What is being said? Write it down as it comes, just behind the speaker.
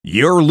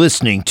You're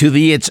listening to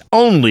the It's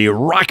Only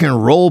Rock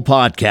and Roll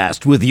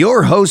podcast with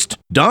your host,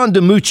 Don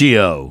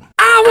DiMuccio.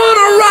 I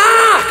wanna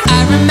rock!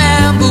 I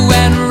remember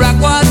when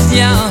rock was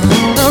young.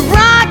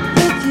 Rock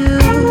with you.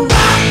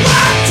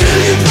 Rock till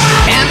you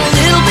drop! And a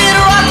little bit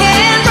of rock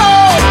and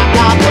roll.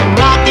 Got the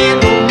rock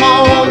and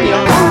roll,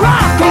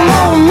 rock and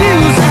roll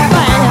music,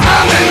 man.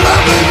 I'm in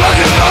love with rock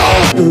and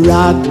roll!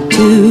 Rock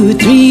 2,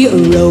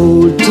 3,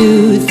 roll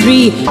 2,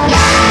 3.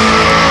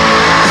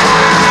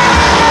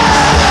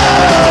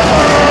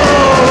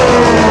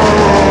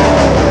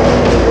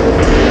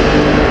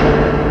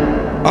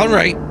 All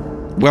right,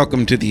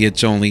 welcome to the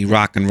It's Only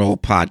Rock and Roll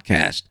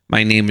podcast.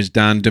 My name is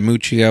Don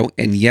DiMuccio,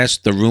 and yes,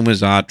 the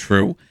rumors are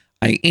true.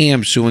 I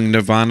am suing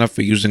Nirvana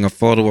for using a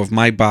photo of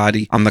my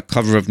body on the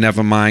cover of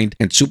Nevermind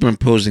and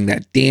superimposing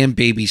that damn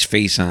baby's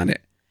face on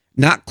it.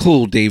 Not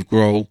cool, Dave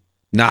Grohl.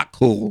 Not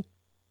cool.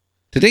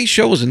 Today's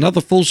show is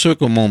another full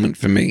circle moment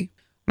for me.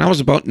 When I was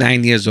about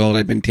 9 years old,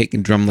 I'd been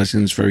taking drum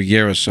lessons for a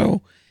year or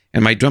so,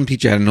 and my drum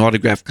teacher had an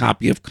autographed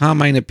copy of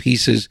Carmine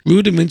Appice's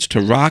Rudiments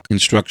to Rock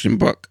instruction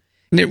book.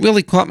 And it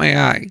really caught my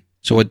eye,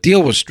 so a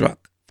deal was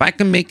struck. If I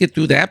can make it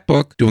through that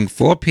book, doing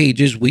 4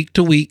 pages week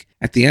to week,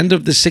 at the end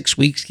of the 6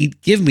 weeks, he'd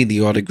give me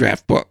the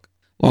autographed book.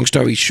 Long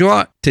story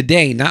short,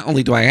 today, not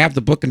only do I have the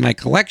book in my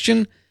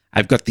collection,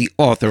 I've got the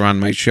author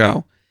on my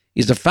show.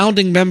 He's a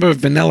founding member of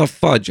Vanilla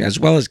Fudge, as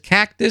well as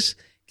Cactus,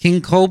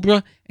 King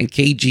Cobra, and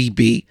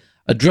KGB,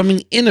 a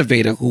drumming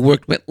innovator who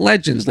worked with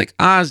legends like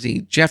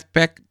Ozzy, Jeff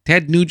Beck,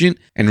 Ted Nugent,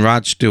 and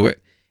Rod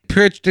Stewart.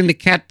 Perched in the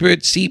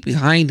catbird seat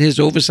behind his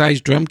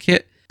oversized drum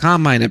kit,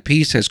 Carmine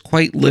Appice has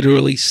quite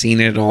literally seen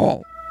it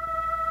all.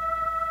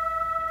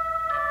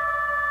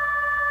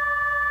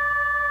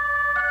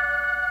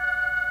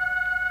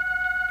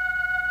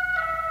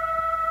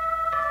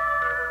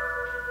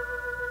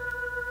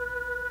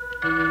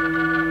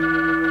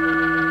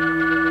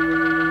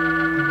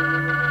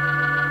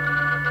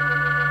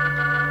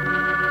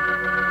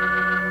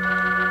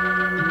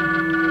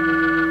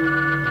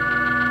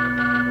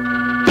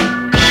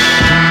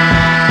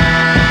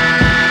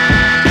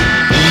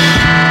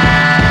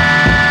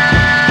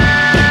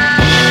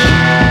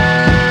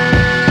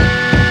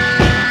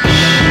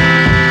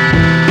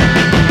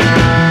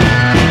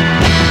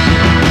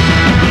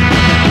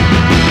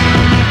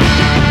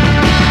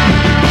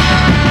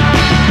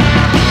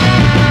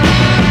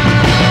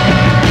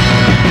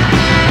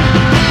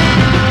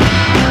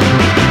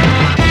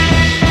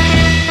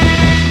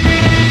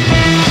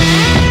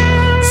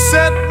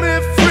 Set me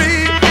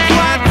free,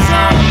 what's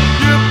on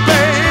you,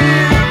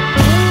 babe?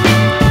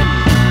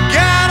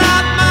 Get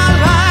out my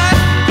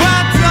life,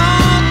 what's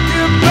on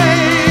you,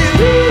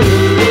 babe?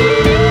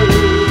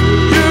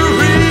 You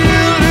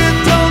really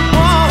don't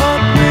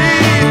want me,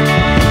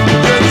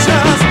 you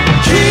just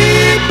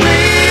keep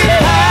me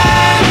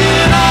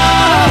hanging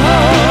on.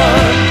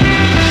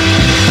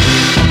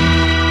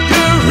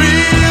 Your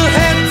real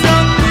head's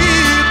on me,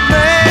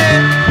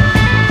 babe.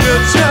 You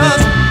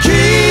just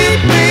keep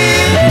me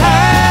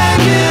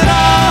hanging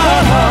on.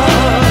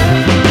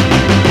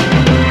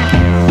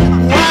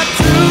 Why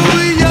do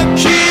you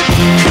keep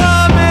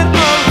coming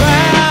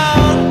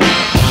around,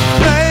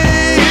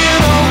 playing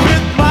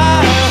with my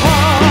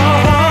heart?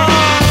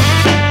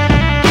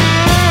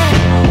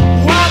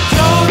 Why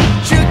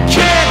don't you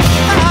get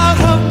out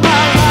of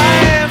my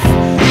life?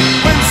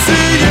 When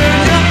seeing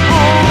you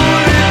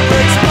only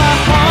breaks my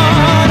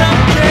heart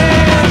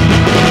again.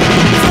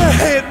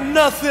 There ain't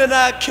nothing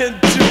I can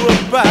do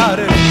about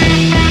it.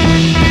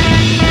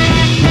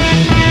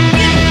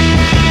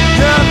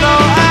 You know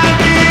I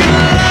need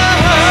love.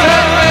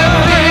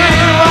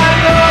 Why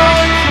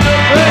don't you,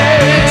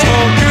 babe?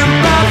 Talking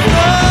about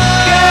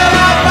love. Get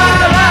out my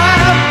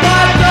life.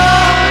 Why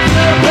don't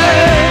you,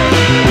 babe?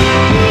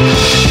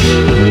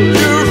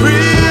 You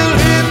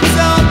really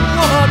don't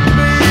want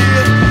me.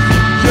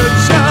 You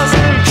just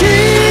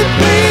keep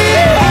me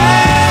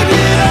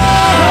hanging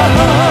on.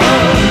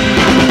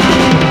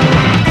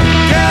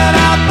 Get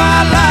out my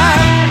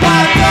life.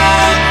 Why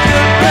don't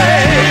you,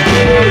 babe?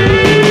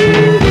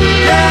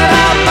 Get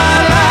out my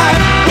life.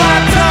 Why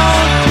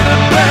don't you,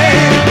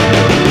 babe?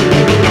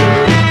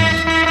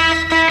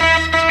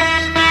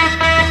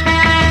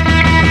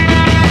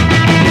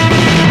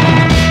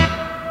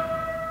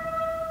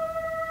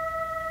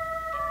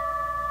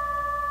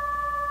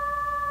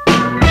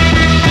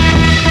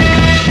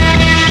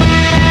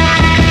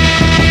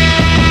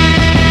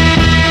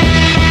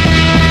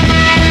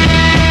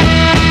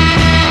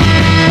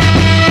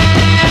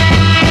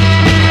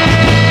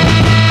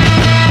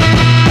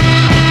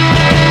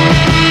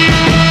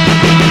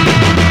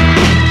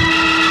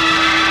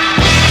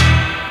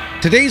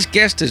 Today's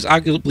guest is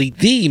arguably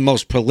the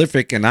most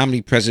prolific and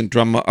omnipresent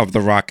drummer of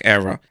the rock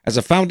era. As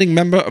a founding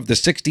member of the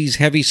 60s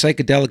heavy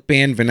psychedelic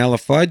band Vanilla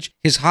Fudge,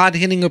 his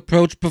hard-hitting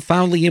approach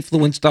profoundly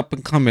influenced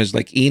up-and-comers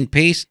like Ian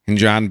Pace and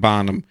John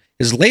Bonham.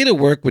 His later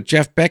work with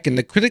Jeff Beck and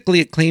the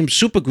critically acclaimed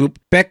supergroup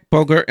Beck,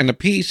 Bogert, and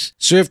Appice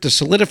served to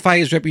solidify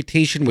his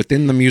reputation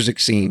within the music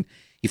scene.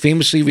 He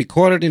famously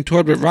recorded and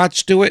toured with Rod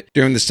Stewart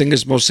during the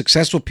singer's most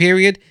successful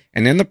period,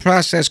 and in the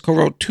process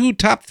co-wrote 2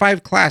 top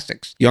 5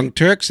 classics, Young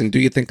Turks and Do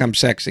You Think I'm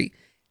Sexy?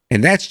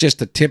 And that's just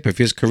the tip of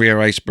his career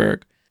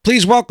iceberg.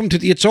 Please welcome to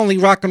the It's Only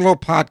Rock and Roll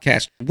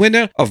podcast,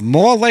 winner of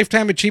more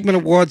Lifetime Achievement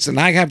Awards than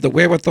I have the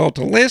wherewithal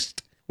to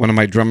list, one of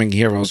my drumming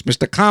heroes,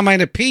 Mr.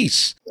 Carmine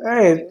Appice.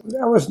 Hey,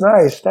 that was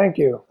nice. Thank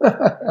you.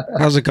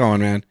 How's it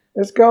going, man?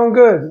 It's going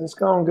good. It's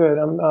going good.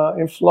 I'm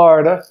in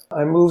Florida.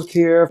 I moved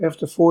here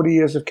after 40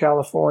 years of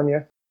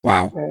California.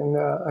 Wow. And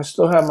I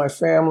still have my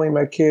family,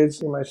 my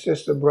kids, and my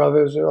sister,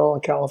 brothers. They're all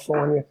in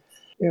California.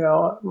 You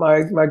know,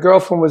 my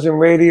girlfriend was in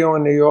radio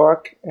in New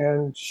York,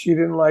 and she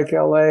didn't like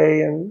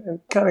L.A.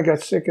 and kind of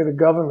got sick of the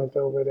government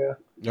over there.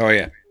 Oh,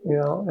 yeah. You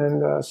know,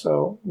 and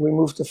so we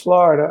moved to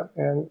Florida,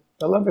 and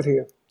I love it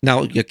here.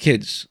 Now, your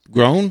kids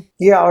grown?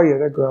 Yeah, oh yeah,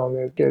 they're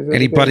grown.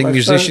 Any budding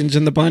musicians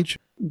in the bunch?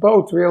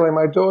 Both, really.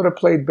 My daughter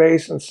played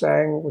bass and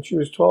sang. When she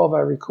was 12, I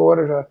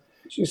recorded her.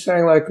 She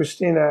sang like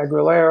Christina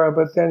Aguilera,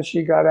 but then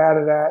she got out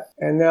of that.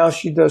 And now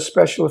she does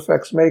special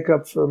effects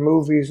makeup for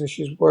movies, and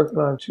she's working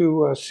on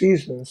 2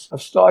 seasons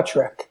of Star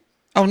Trek.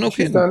 Oh, no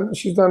kidding.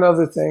 She's done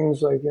other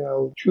things like, you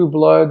know, True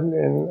Blood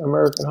and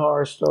American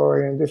Horror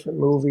Story and different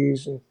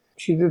movies. And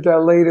she did that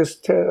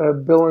latest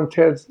Bill and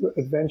Ted's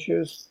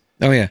Adventures.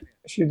 Oh, yeah.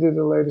 She did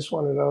the latest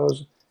one of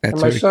those. That's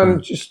and my very son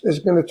cool. just is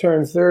going to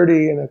turn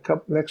 30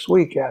 next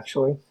week,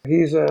 actually.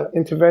 He's an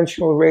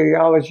interventional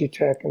radiology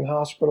tech in a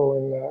hospital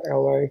in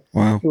L.A.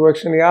 Wow. He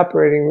works in the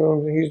operating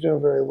room, and he's doing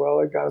very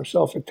well. He got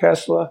himself a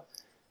Tesla.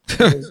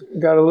 He's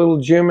got a little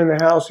gym in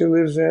the house he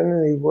lives in,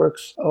 and he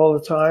works all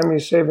the time.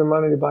 He's saving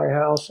money to buy a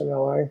house in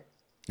L.A.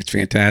 It's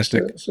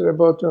fantastic. So they're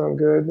both doing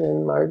good.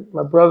 And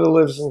my brother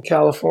lives in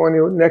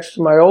California next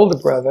to my older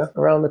brother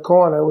around the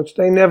corner, which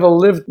they never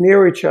lived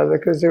near each other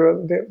because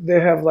they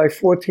have like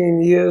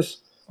 14 years.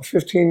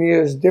 15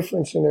 years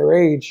difference in their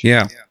age.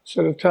 Yeah.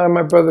 So the time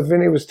my brother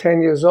Vinny was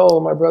 10 years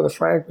old, my brother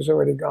Frank was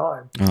already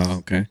gone. Oh,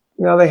 okay.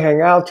 Now they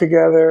hang out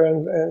together,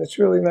 and it's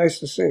really nice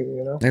to see,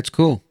 you know. That's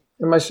cool.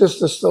 And my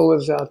sister still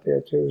lives out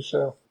there too,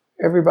 so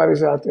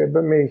everybody's out there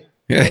but me.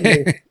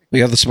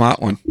 We are the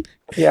smart one.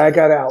 Yeah, I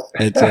got out.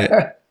 That's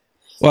it.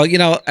 Well, you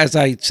know, as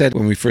I said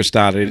when we first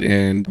started,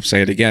 and I'll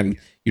say it again,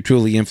 you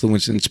truly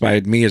influenced and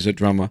inspired me as a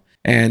drummer.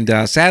 And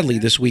sadly,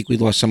 this week we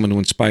lost someone who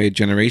inspired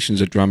generations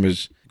of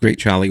drummers, great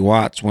Charlie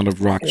Watts, one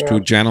of rock's true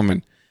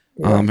gentlemen.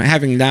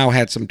 Having now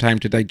had some time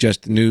to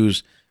digest the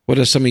news, what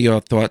are some of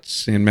your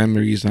thoughts and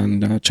memories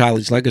on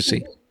Charlie's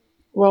legacy?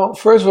 Well,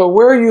 first of all,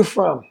 where are you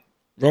from?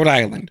 Rhode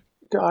Island.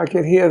 I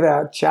could hear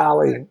that,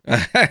 Charlie,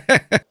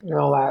 and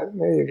all that.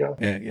 There you go.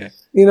 Yeah.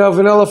 You know,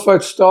 Vanilla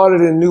Fudge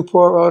started in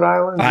Newport, Rhode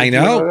Island. I Did you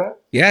know. that?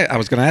 Yeah, I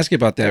was going to ask you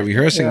about that,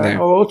 rehearsing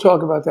there. Oh, we'll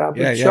talk about that. But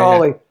Yeah,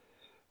 Charlie,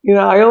 you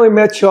know, I only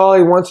met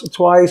Charlie once or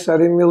twice. I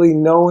didn't really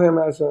know him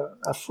as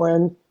a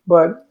friend,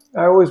 but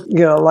I always,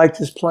 you know, liked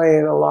his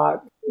playing a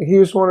lot. He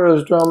was one of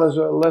those drummers,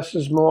 less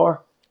is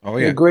more. Oh,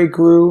 yeah. A great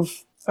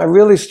groove. I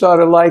really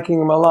started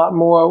liking him a lot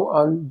more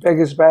on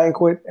Beggar's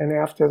Banquet and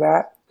after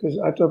that, because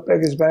I thought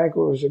Beggar's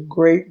Banquet was a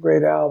great,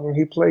 great album.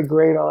 He played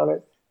great on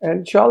it.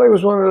 And Charlie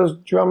was one of those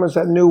drummers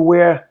that knew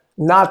where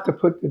not to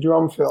put the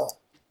drum fill.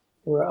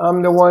 Where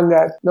I'm the one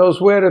that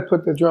knows where to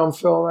put the drum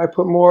fill, and I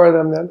put more of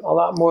them a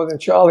lot more than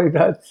Charlie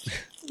does.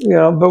 You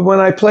know, but when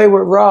I play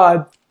with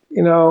Rod,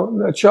 you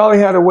know, Charlie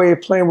had a way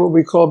of playing what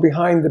we call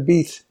behind the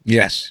beat.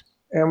 Yes.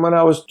 And when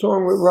I was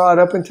touring with Rod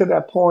up until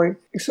that point,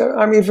 except,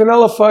 I mean,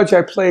 Vanilla Fudge,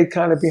 I played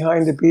kind of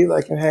behind the beat,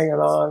 like in Hanging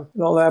On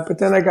and all that. But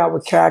then I got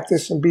with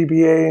Cactus and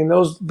BBA, and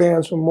those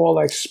bands were more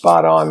like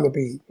spot on the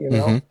beat, you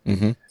know.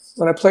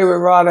 When I played with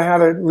Rod, I had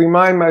to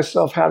remind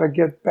myself how to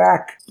get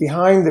back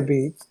behind the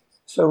beat.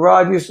 So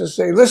Rod used to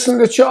say, listen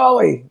to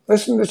Charlie,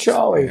 listen to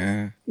Charlie.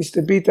 Yeah. He used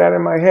to beat that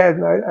in my head.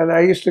 And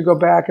I used to go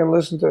back and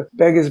listen to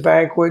Beggar's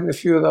Banquet and a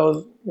few of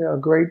those, you know,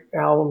 great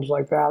albums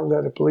like that,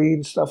 Let It Bleed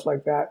and stuff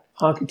like that,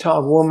 Honky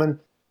Tonk Woman.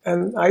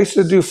 And I used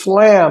to do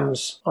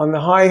flams on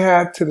the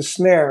hi-hat to the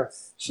snare.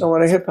 So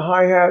when I hit the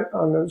hi-hat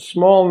on the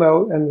small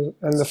note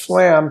and the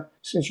flam,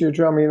 since you're a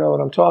drummer, you know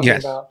what I'm talking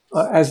about.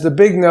 As the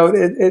big note,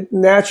 it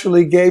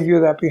naturally gave you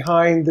that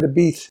behind the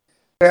beat.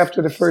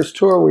 After the first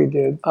tour we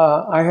did,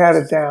 I had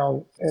it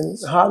down. And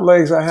Hot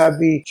Legs, I had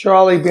the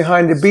Charlie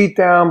behind the beat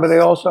down, but I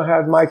also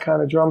had my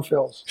kind of drum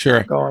fills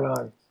going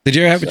on. Did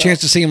you ever have a chance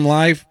to see him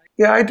live?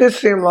 Yeah, I did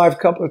see him live a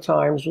couple of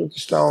times with the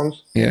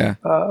Stones. Yeah.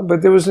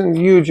 But there was in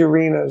huge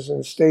arenas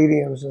and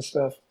stadiums and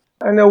stuff.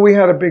 I know we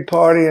had a big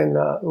party in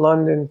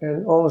London,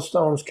 and all the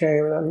Stones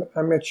came, and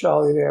I met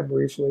Charlie there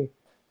briefly.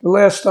 The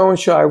last Stone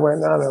show I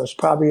went on, it was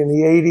probably in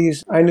the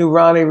 80s. I knew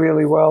Ronnie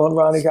really well, and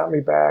Ronnie got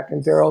me back,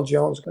 and Daryl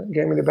Jones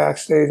gave me the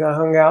backstage. I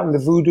hung out in the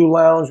Voodoo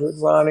Lounge with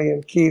Ronnie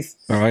and Keith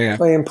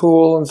playing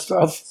pool and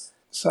stuff.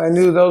 So I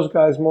knew those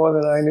guys more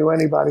than I knew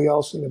anybody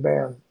else in the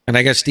band. And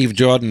I guess Steve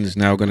Jordan is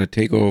now going to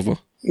take over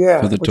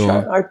for the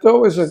tour. I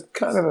thought was a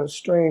kind of a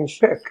strange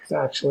pick,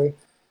 actually.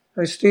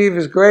 Steve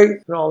is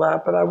great and all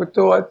that, but I would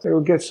thought they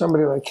would get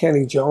somebody like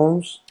Kenny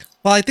Jones.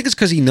 Well, I think it's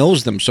because he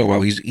knows them so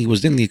well. He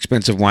was in the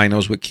Expensive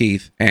Winos with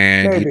Keith,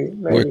 and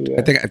Maybe,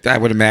 I think I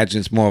would imagine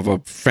it's more of a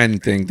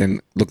friend thing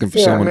than looking for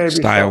someone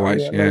style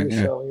wise.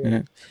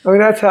 Yeah. I mean,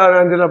 that's how it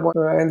ended up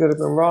when I ended up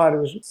in Rod. It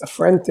was a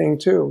friend thing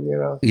too, you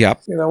know.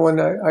 Yep. You know, when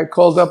I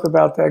called up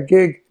about that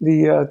gig,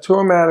 the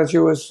tour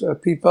manager was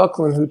Pete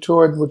Buckland, who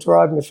toured with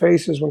Rod and the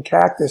Faces when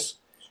Cactus.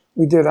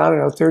 We did, I don't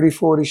know, 30,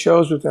 40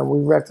 shows with them. We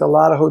wrecked a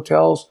lot of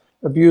hotels,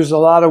 abused a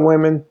lot of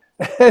women.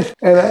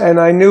 and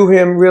I knew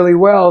him really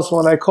well, so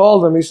when I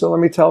called him, he said,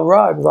 let me tell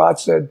Rod. Rod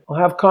said, I'll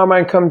have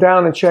Carmine come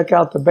down and check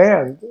out the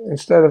band.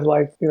 Instead of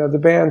the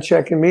band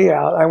checking me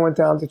out, I went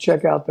down to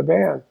check out the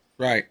band.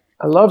 Right.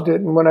 I loved it.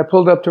 And when I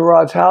pulled up to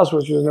Rod's house,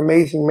 which was an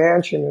amazing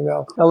mansion in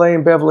L.A.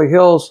 and Beverly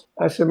Hills,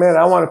 I said, man,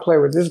 I want to play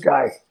with this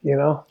guy, you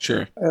know?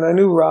 Sure. And I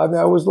knew Rod, and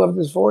I always loved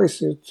his voice.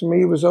 To me,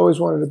 he was always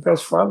one of the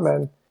best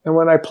frontmen. And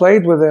when I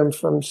played with him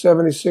from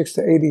 76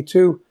 to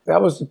 82,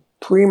 that was the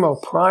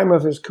prime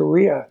of his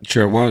career.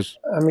 Sure was.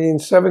 I mean,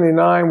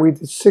 79, we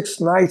did 6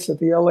 nights at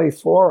the LA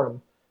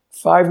Forum,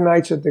 5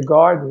 nights at the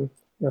Garden,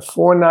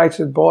 4 nights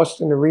at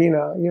Boston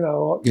Arena,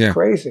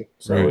 crazy.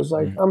 So it was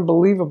like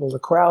unbelievable, the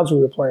crowds we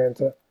were playing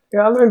to.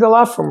 Yeah, I learned a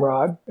lot from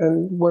Rod.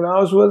 And when I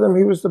was with him,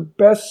 he was the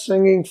best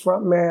singing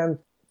frontman,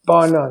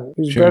 bar none.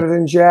 He was better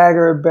than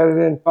Jagger, better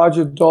than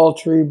Roger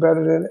Daltrey,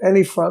 better than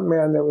any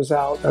frontman that was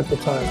out at the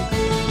time.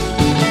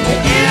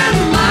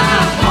 In my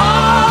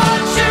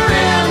heart, you're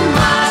in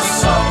my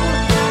soul.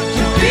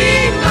 You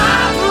be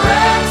my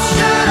breath,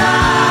 should I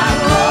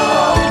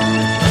roll?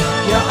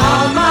 You're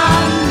all my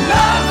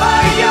lover,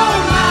 you're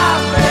my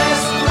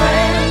best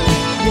friend.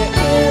 You're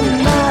in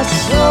my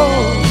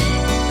soul.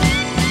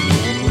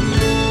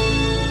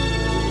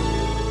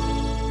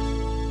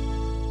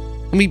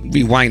 Let me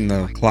rewind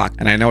the clock,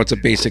 and I know it's a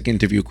basic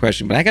interview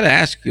question, but I got to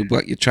ask you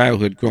about your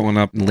childhood growing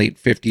up in the late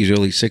 50s,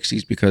 early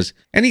 60s, because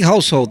any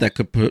household that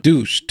could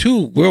produce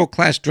 2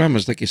 world-class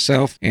drummers like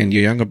yourself and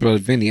your younger brother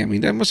Vinny, I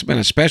mean, that must have been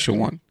a special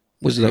one.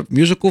 Was it a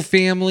musical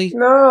family?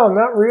 No,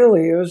 not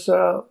really. It was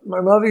my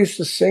mother used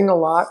to sing a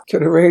lot to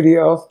the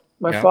radio.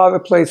 My father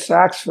played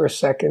sax for a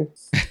second.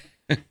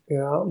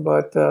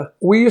 But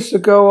we used to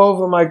go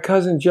over my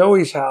cousin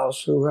Joey's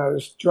house, who had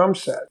his drum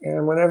set.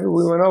 And whenever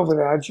we went over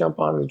there, I'd jump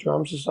on the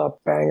drums and start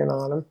banging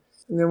on them.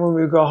 And then when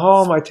we would go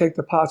home, I'd take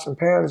the pots and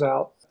pans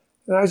out.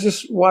 And I was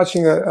just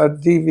watching a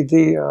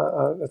DVD,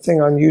 a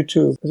thing on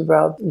YouTube. It was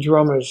about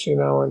drummers, and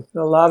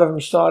a lot of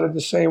them started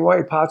the same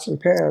way, pots and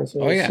pans.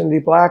 Cindy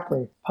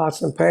Blackman,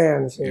 pots and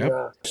pans. And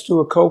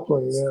Stuart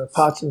Copeland,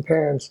 pots and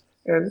pans.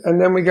 And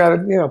then we got,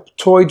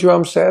 toy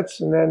drum sets,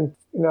 and then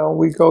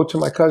we go to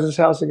my cousin's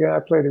house again. I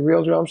played a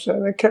real drum set,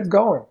 and it kept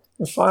going.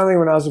 And finally,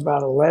 when I was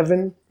about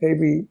 11,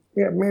 maybe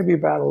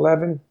about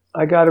 11,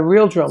 I got a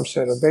real drum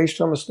set, a bass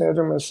drum, a snare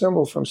drum, and a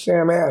cymbal from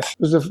Sam Ash. It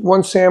was the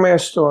one Sam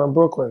Ash store in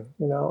Brooklyn,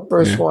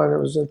 First one, it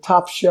was a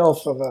top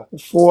shelf of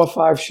 4 or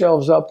 5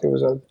 shelves up. There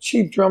was a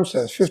cheap drum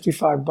set,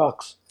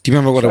 $55. Do you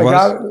remember what it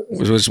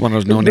was? Was it one of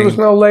those no-name? There was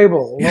no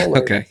label.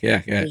 Okay,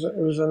 yeah. It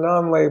was a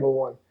non-label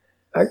one.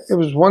 It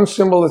was one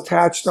cymbal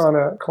attached on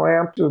a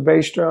clamp to a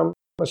bass drum,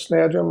 a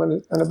snare drum,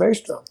 and a bass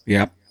drum.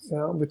 Yep.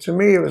 But to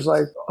me, it was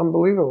like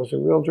unbelievable. It was a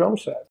real drum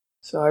set.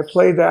 So I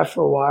played that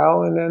for a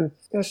while, and then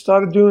I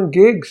started doing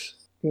gigs.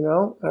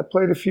 I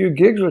played a few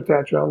gigs with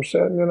that drum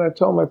set, and then I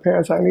told my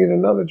parents I need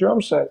another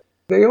drum set.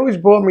 They always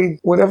bought me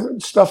whatever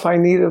stuff I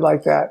needed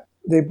like that.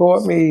 They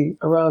bought me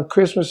around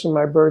Christmas and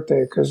my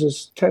birthday because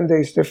it's 10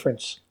 days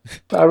difference.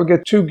 So I would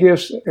get 2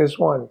 gifts as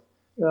one.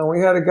 We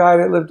had a guy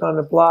that lived on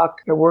the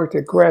block that worked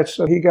at Gretsch,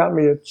 so he got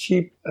me a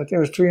cheap, I think it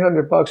was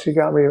 $300. He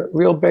got me a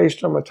real bass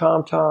drum, a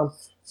tom-tom,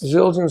 a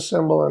Zildjian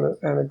cymbal,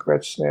 and a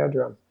Gretsch snare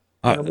drum.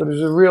 But it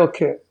was a real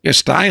kit. You're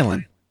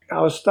styling.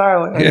 I was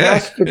styling.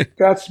 And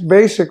that's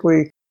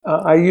basically,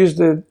 I used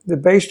the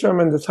bass drum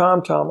and the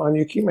tom-tom on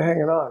You Keep Me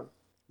Hanging On.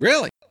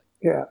 Really?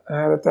 Yeah,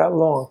 I had it that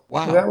long.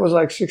 Wow. So that was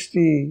like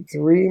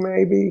 63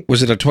 maybe.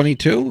 Was it a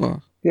 22?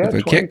 Or yeah,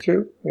 22.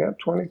 Kick? Yeah,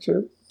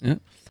 22. Yeah.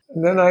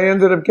 And then I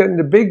ended up getting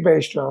the big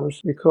bass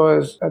drums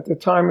because at the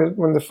time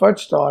when the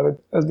Fudge started,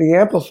 the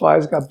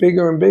amplifiers got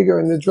bigger and bigger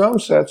and the drum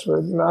sets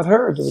were not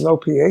heard. There were no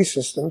PA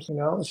systems,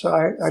 So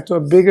I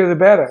thought bigger the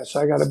better.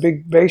 So I got a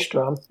big bass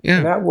drum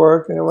and that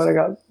worked. And then when I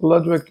got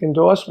Ludwig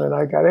endorsement,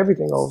 I got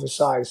everything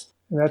oversized.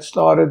 And that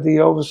started the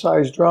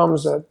oversized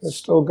drums that is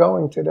still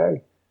going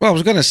today. Well, I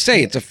was going to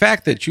say, it's a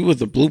fact that you were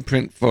the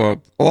blueprint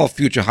for all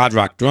future hard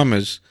rock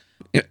drummers.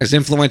 As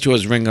influential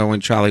as Ringo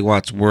and Charlie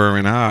Watts were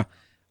and are,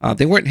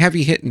 they weren't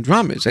heavy-hitting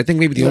drummers. I think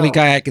maybe the only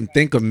guy I can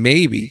think of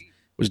maybe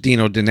was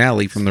Dino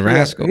Danelli from the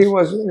Rascals. He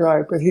wasn't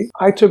right, but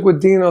I took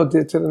what Dino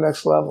did to the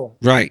next level.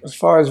 Right. As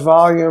far as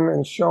volume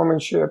and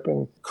showmanship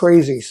and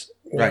crazies.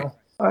 You know?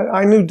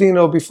 I knew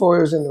Dino before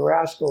he was in the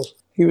Rascals.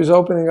 He was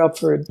opening up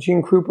for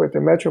Gene Krupa at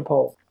the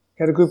Metropole.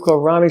 He had a group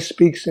called Ronnie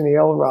Speaks and the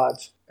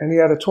L-Rods. And he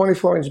had a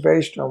 24-inch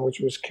bass drum, which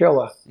was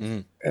killer.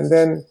 And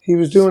then he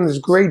was doing this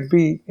great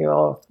beat,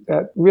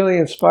 that really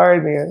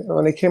inspired me. And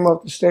when he came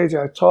up the stage,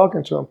 I was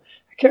talking to him.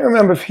 I can't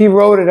remember if he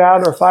wrote it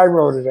out or if I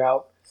wrote it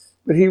out,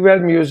 but he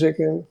read music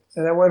and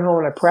And I went home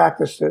and I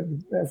practiced it.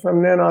 And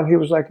from then on, he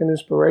was like an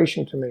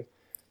inspiration to me.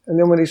 And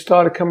then when he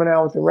started coming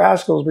out with the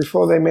Rascals,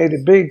 before they made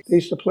it big, they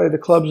used to play the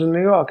clubs in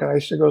New York, and I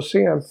used to go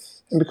see them.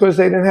 And because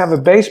they didn't have a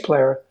bass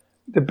player,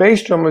 the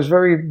bass drum was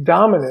very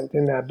dominant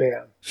in that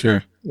band,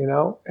 Sure. you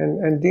know.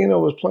 And Dino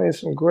was playing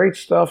some great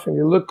stuff, and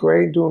he looked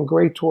great, doing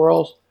great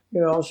twirls, you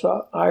know.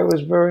 So I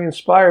was very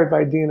inspired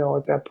by Dino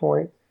at that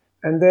point.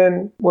 And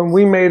then when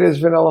we made his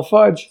Vanilla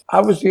Fudge, I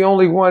was the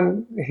only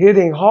one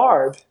hitting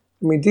hard.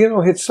 I mean,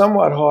 Dino hit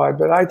somewhat hard,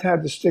 but I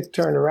had the stick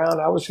turned around.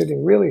 I was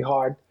hitting really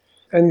hard.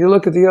 And you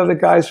look at the other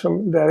guys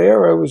from that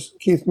era, it was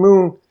Keith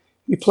Moon.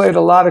 He played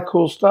a lot of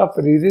cool stuff,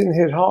 but he didn't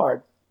hit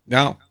hard.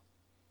 No.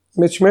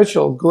 Mitch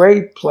Mitchell,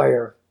 great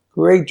player,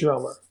 great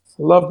drummer.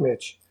 Love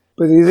Mitch,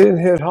 but he didn't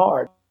hit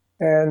hard.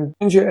 And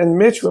Ginger and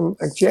Mitch were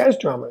like jazz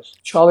drummers.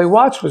 Charlie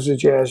Watts was a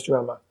jazz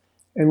drummer.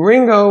 And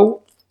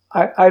Ringo,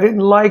 I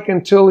didn't like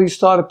until he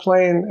started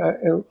playing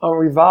on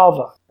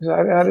Revolver.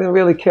 I didn't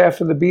really care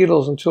for the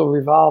Beatles until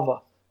Revolver.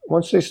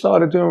 Once they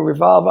started doing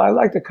Revolver, I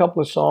liked a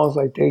couple of songs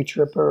like Day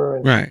Tripper.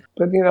 And, Right.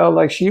 But, you know,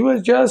 like She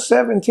Was Just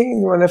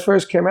 17 when they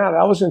first came out.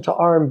 I was into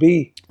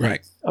R&B.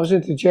 Right. I was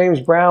into James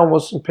Brown,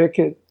 Wilson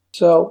Pickett.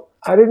 So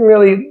I didn't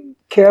really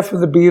care for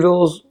the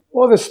Beatles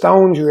or the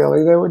Stones,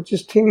 really. They were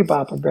just teeny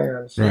bopper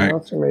bands, you Right. know,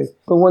 to me.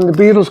 But when the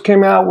Beatles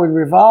came out with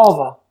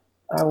Revolver,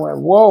 I went,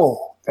 whoa,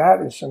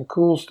 that is some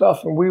cool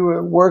stuff. And we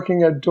were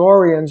working at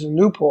Dorian's in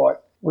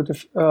Newport with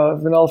the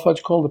Vanilla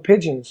Fudge called the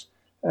Pigeons.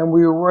 And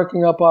we were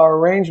working up our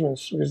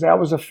arrangements because that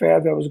was a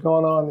fad that was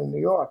going on in New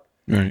York.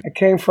 Right. It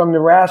came from the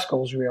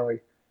Rascals,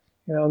 really.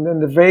 You know, and then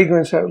the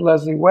Vagrants had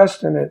Leslie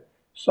West in it,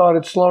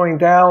 started slowing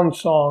down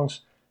songs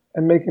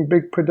and making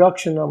big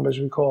production numbers,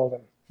 we called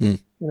them.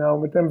 You know,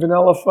 but then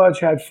Vanilla Fudge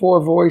had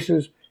 4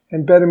 voices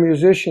and better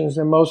musicians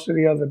than most of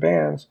the other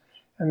bands.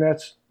 And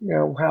that's, you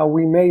know, how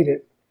we made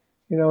it.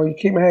 You know, You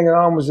Keep Me Hanging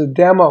On was a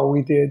demo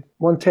we did,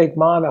 1 take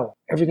mono,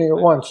 everything at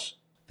once.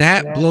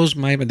 That blows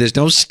my mind. There's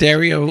no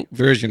stereo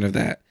version of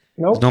that.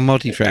 Nope. There's no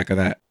multi-track of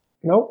that.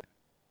 Nope.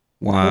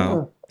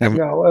 Wow. That-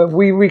 No,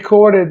 we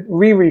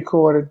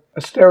re-recorded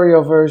a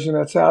stereo version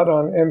that's out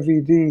on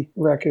MVD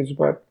records,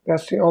 but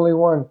that's the only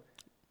one.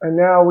 And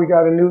now we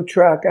got a new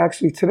track.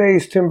 Actually, today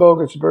is Tim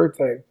Bogart's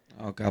birthday,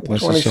 oh, God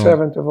bless his soul.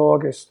 27th of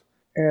August.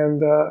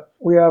 And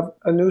we have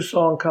a new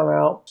song come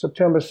out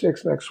September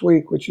 6th next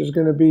week, which is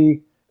going to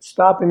be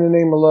Stop in the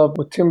Name of Love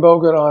with Tim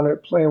Bogart on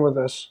it playing with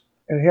us.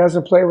 And he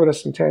hasn't played with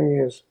us in 10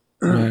 years.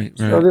 Right,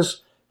 So right.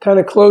 this kind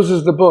of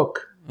closes the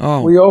book.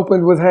 Oh, We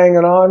opened with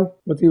Hanging On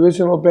with the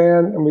original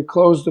band, and we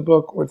closed the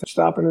book with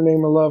Stop in the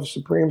Name of Love,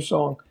 Supreme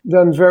song.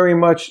 Done very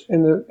much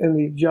in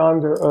the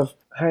genre of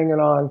Hanging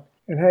On.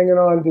 And Hanging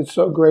On did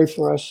so great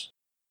for us.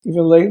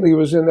 Even lately, it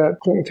was in that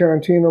Quentin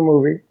Tarantino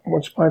movie,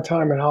 Once Upon a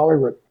Time in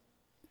Hollywood.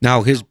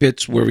 now his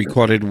bits were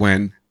recorded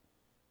when?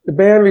 The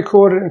band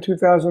recorded in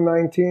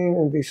 2019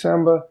 in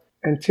December,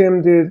 and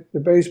Tim did the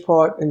bass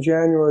part in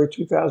January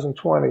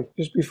 2020,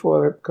 just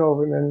before the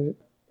COVID. And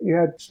he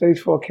had stage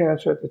 4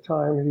 cancer at the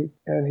time,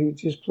 and he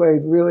just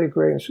played really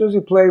great. As soon as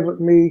he played with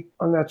me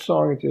on that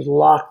song, it just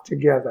locked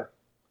together.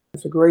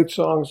 It's a great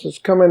song. So it's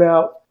coming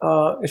out.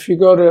 If you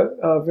go to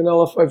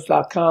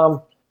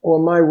vanillafudge.com or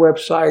my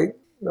website,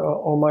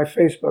 or my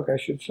Facebook, I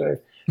should say,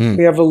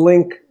 we have a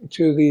link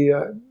to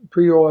the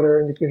pre-order,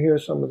 and you can hear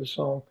some of the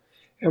song.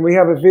 And we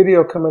have a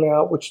video coming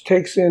out which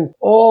takes in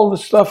all the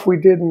stuff we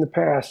did in the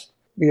past.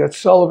 The Ed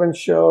Sullivan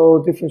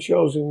Show, different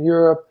shows in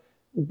Europe,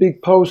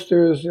 big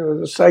posters, you know,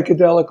 the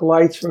psychedelic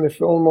lights from the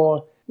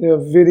Fillmore, you know,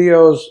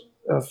 videos,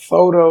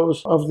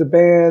 photos of the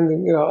band,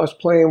 and, you know, us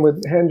playing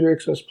with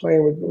Hendrix, us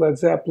playing with Led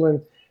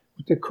Zeppelin,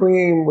 with the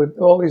Cream, with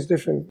all these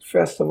different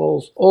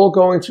festivals, all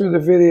going through the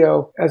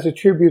video as a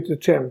tribute to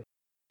Tim.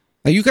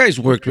 Now, you guys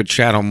worked with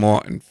Shadow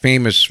Morton,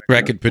 famous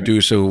record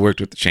producer who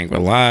worked with the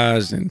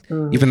Shangri-Las and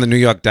even the New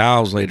York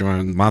Dolls later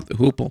on, Martha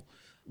Hoople.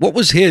 What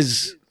was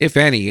his, if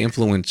any,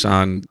 influence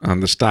on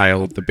the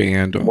style of the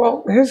band? Or?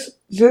 Well, his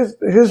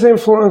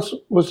influence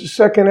was the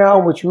second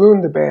album, which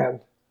ruined the band,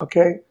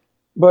 okay?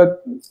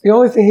 But the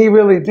only thing he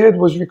really did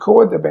was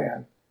record the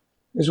band,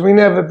 because we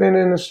never been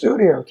in the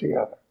studio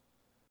together.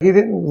 He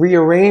didn't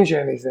rearrange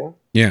anything.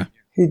 Yeah.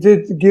 He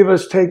did give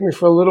us Take Me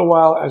For a Little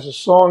While as a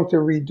song to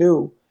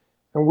redo,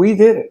 and we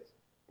did it.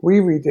 We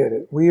redid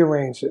it. We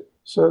arranged it.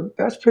 So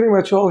that's pretty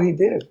much all he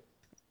did.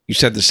 You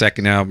said the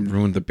second album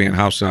ruined the band.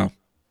 How so?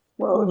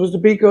 Well, it was The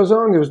Beat Goes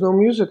On. There was no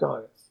music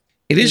on it.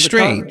 It is was a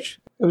strange.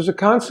 It was a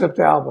concept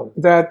album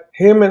that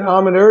him and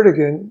Ahmet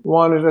Ertegun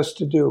wanted us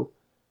to do.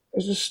 It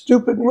was a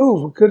stupid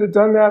move. We could have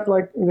done that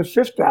like in the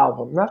 5th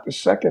album, not the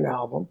 2nd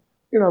album.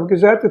 You know,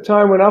 because at the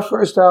time when our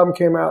first album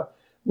came out,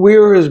 we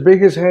were as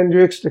big as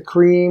Hendrix, the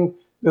Cream,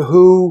 the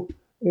Who.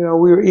 You know,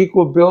 we were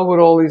equal bill with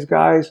all these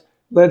guys.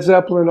 Led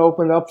Zeppelin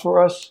opened up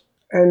for us.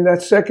 And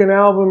that second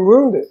album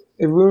ruined it.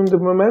 It ruined the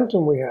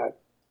momentum we had.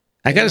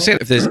 I got to say,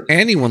 if there's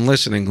anyone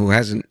listening who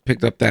hasn't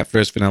picked up that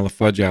first Vanilla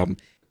Fudge album,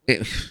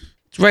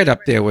 it's right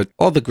up there with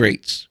all the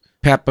greats.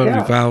 Pepper,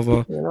 Yeah,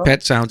 Revolver, you know.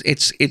 Pet Sounds.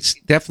 It's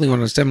definitely one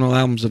of the seminal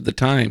albums of the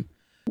time.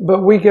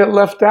 But we get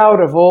left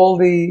out of all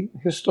the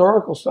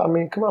historical stuff. I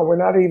mean, come on, we're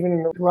not even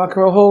in the Rock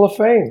and Roll Hall of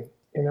Fame,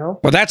 you know?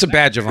 Well, that's a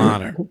badge of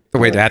honor, the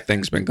way that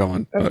thing's been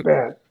going. That's But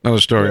bad. another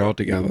story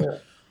altogether. Yeah.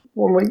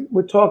 When we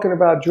were talking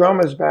about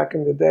drummers back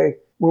in the day,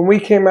 when we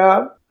came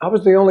out, I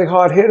was the only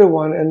hard hitter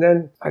one, and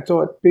then I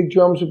thought big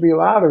drums would be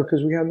louder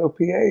because we had no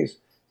PAs.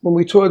 When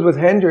we toured with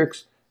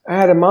Hendrix, I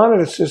had a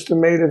monitor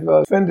system made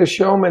of Fender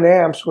Showman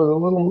amps with a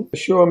little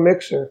Shure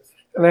mixer,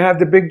 and I had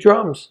the big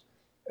drums.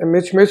 And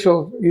Mitch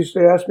Mitchell used to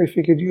ask me if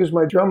he could use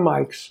my drum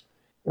mics,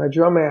 my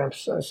drum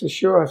amps. I said,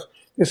 sure.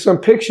 There's some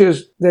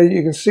pictures that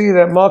you can see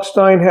that Mark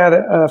Stein had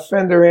a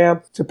Fender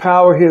amp to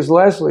power his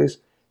Leslie's,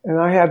 and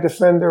I had the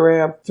Fender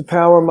amp to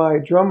power my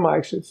drum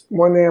mics.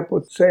 One amp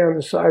would say on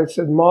the side, it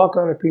said Mark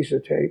on a piece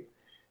of tape,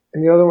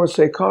 and the other one would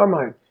say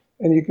Carmine.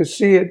 And you could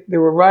see it, they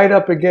were right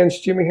up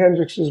against Jimi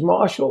Hendrix's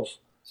Marshalls.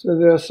 So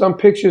there are some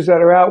pictures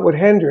that are out with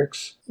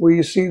Hendrix where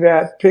you see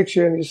that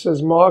picture and it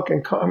says Mark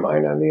and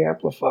Carmine on the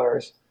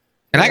amplifiers.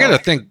 And I got to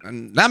think,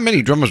 not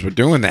many drummers were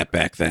doing that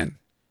back then.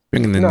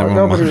 Bringing in No, their own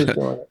nobody was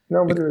monitor. doing it.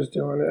 Nobody was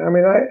doing it. I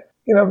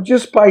mean,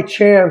 just by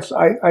chance,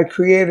 I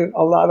created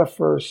a lot of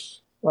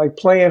firsts, like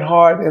playing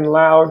hard and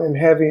loud and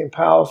heavy and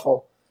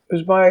powerful. It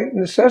was by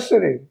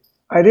necessity.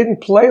 I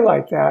didn't play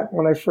like that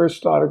when I first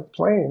started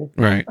playing.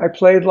 Right. I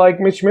played like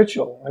Mitch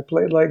Mitchell. I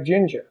played like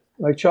Ginger,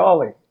 like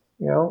Charlie,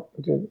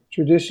 the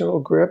traditional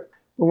grip.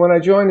 But when I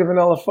joined the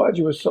Vanilla Fudge,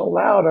 it was so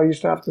loud, I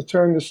used to have to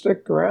turn the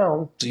stick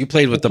around. So you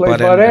played with the played butt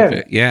butt end of end.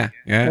 it. Yeah,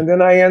 yeah. And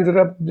then I ended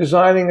up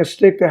designing a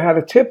stick that had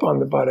a tip on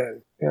the butt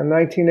end. In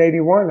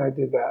 1981, I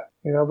did that.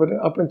 But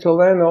up until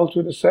then, all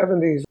through the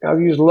 70s, I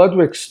used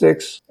Ludwig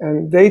sticks,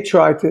 and they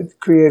tried to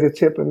create a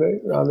tip on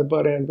the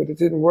butt end, but it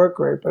didn't work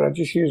great. But I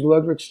just used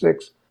Ludwig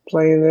sticks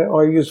playing it,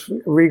 or I used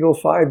Regal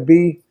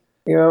 5B,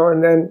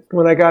 and then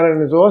when I got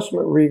an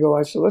endorsement Regal,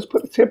 I said, let's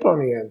put a tip on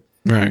the end.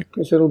 Right.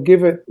 Because it'll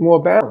give it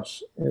more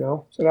bounce,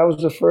 So that was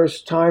the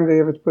first time they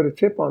ever put a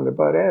tip on the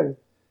butt end.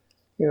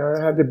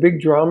 I had the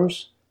big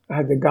drums. I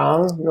had the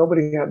gong.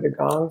 Nobody had the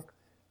gong.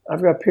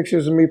 I've got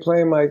pictures of me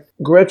playing my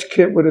Gretsch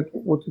kit with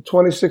the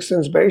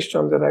 26-inch bass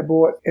drum that I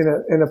bought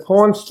in a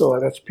pawn store.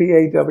 That's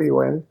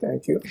PAWN.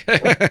 Thank you.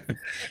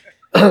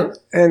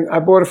 And I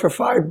bought it for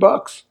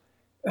 $5.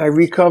 I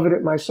recovered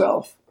it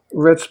myself.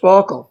 Red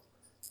Sparkle.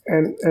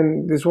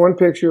 And there's one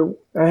picture,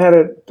 I had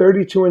a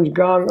 32-inch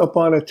gong up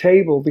on a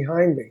table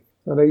behind me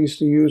that I used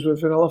to use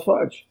with Vanilla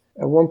Fudge.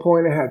 At one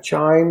point I had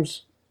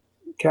chimes,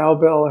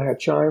 cowbell, I had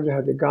chimes, I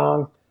had the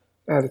gong,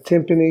 I had a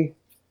timpani.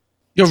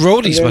 Your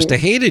roadies then- must have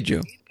hated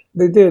you.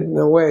 They did, in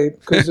a way,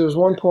 because there was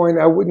one point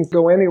I wouldn't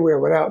go anywhere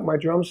without my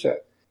drum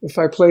set. If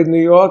I played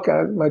New York,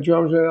 my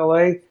drums were in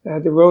L.A., I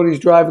had the roadies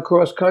drive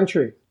across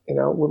country,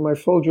 with my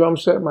full drum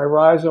set, my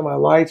riser, my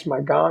lights,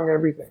 my gong,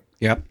 everything.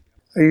 Yep.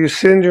 I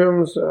used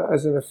Syndromes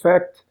as an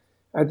effect.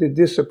 I did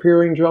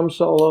disappearing drum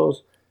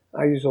solos.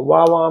 I used a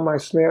wah-wah on my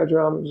snare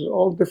drums,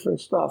 all different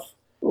stuff.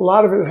 A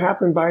lot of it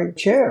happened by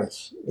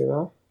chance,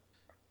 You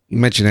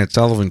mentioned that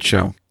Sullivan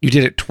show. You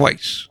did it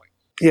twice.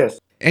 Yes.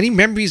 Any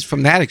memories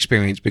from that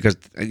experience? Because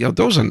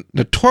those are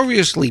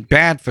notoriously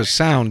bad for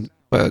sound,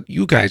 but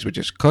you guys were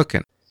just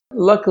cooking.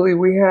 Luckily,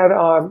 we had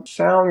our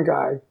sound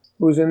guy,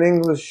 who was an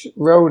English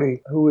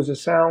roadie, who was a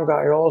sound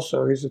guy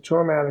also. He's a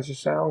tour manager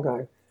sound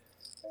guy.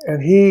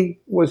 And he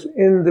was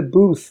in the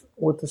booth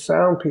with the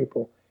sound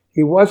people.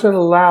 He wasn't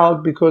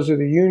allowed, because of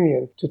the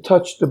union, to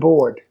touch the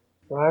board,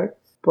 right?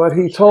 But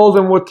he told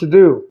them what to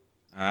do,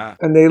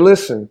 and they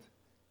listened.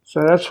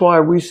 So that's why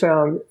we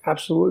sound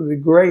absolutely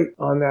great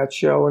on that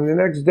show. And the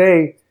next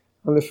day,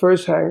 on the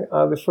first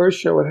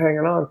show at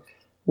Hanging On,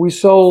 we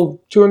sold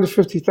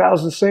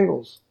 250,000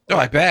 singles. Oh,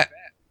 I bet.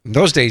 In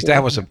those days,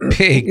 that was a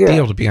big Yeah.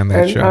 deal to be on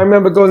that And show. I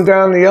remember going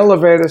down the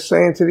elevator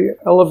saying to the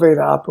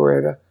elevator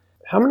operator,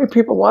 how many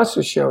people watch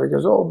the show? He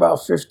goes,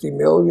 about 50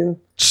 million.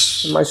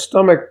 And my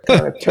stomach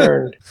kind of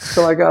turned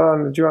until I got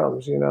on the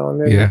drums, and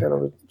then Yeah.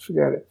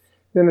 forget it.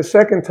 Then the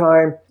second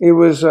time, it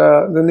was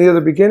the Near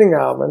the Beginning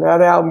album, and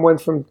that album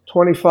went from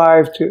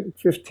 25 to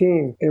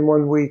 15 in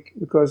 1 week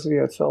because of the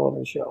Ed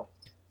Sullivan show.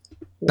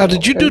 Now,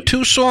 did you do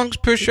 2 songs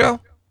per show?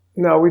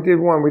 No, we did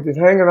one. We did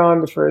Hanging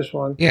On, the first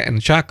one, Yeah,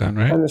 and Shotgun,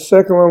 right? and the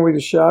second one we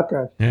did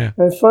Shotgun. Yeah.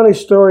 And funny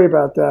story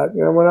about that,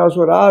 when I was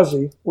with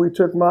Ozzy, we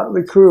took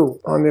Motley Crue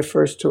on their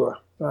first tour,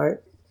 right?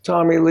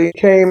 Tommy Lee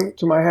came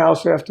to my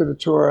house after the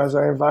tour as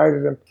I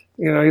invited him.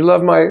 He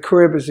loved my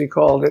crib, as he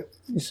called it.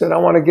 He said, I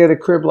want to get a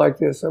crib like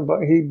this. And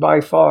he,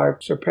 by far,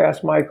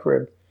 surpassed my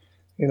crib,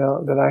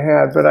 that I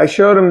had. But I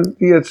showed him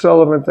the Ed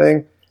Sullivan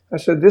thing. I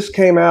said, this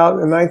came out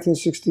in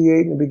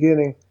 1968 in the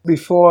beginning,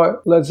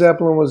 before Led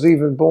Zeppelin was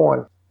even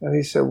born. And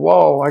he said,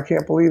 whoa, I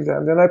can't believe that.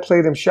 And then I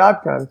played him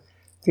Shotgun.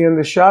 The end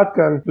of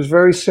Shotgun was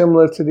very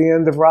similar to the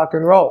end of Rock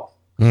and Roll.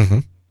 Mm-hmm.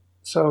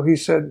 So he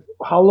said,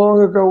 how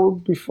long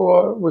ago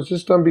was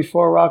this done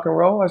before Rock and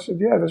Roll? I said,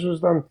 yeah, this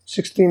was done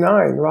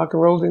 69. Rock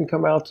and Roll didn't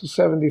come out till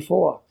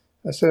 74.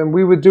 I said, and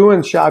we were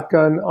doing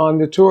Shotgun on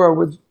the tour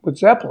with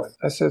Zeppelin.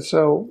 I said,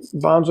 so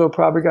Bonzo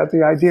probably got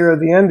the idea of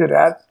the end of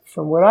that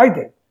from what I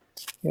did.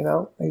 You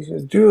know, he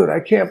said, dude, I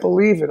can't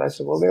believe it. I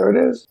said, well, there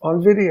it is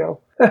on video.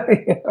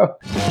 You know?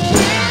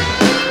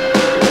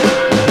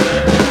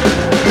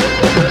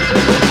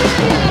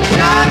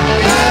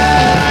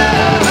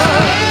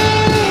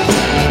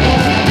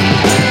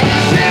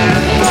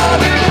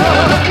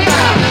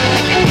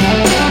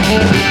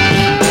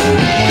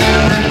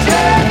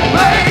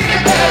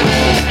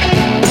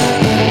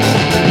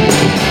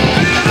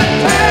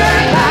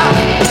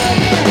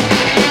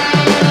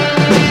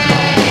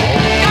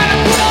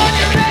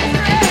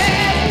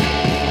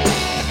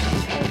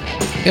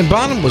 And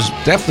Bonham was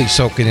definitely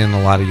soaking in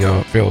a lot of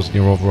your feels and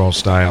your overall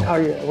style. Oh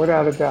yeah,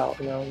 without a doubt.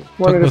 You know,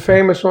 one of the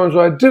famous ones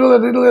was diddle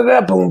diddle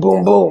that boom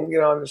boom boom. You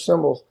know, on the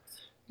cymbals.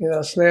 You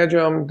know, snare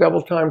drum,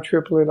 double time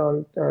triplet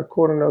on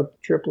quarter note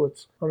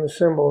triplets on the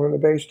cymbal and the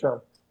bass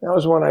drum. That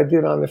was one I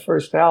did on the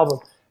first album.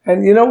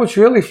 And you know what's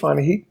really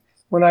funny?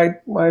 When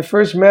I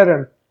first met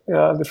him,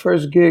 the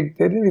first gig,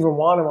 they didn't even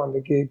want him on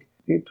the gig.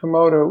 The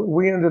promoter,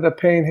 we ended up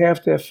paying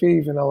half their fee,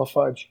 Vanilla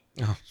Fudge,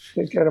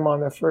 to get him on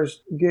their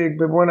first gig.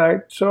 But when I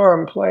saw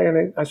him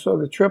playing, I saw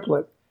the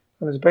triplet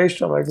on his bass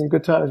drum, like in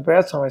Good Times,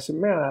 Bad Times. I said,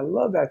 man, I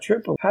love that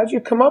triplet. How'd you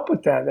come up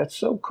with that? That's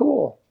so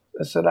cool.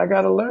 I said, I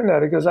got to learn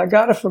that. He goes, I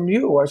got it from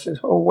you. I said,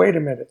 oh, wait a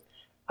minute.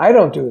 I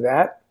don't do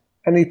that.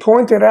 And he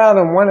pointed out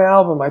on one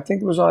album, I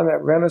think it was on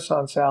that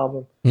Renaissance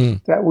album,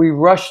 that we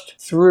rushed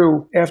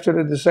through after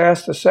the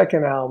Disaster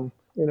second album,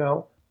 you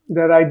know,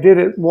 that I did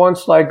it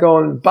once like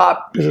going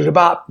bop,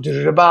 bop,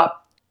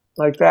 bop,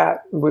 like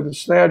that, with the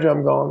snare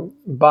drum going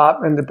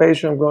bop and the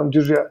bass drum going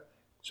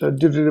so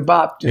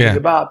bop,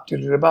 bop,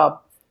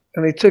 bop.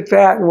 And he took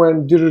that and went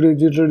on the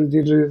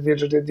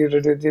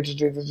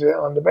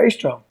bass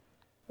drum.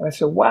 And I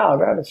said, wow,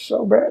 that is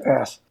so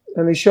badass.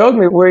 And he showed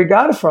me where he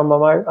got it from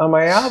on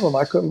my album.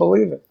 I couldn't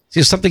believe it.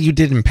 It's something you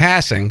did in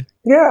passing.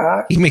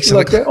 Yeah. He makes it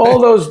look, look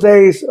all those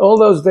days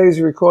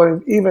of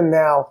recording, even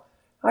now,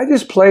 I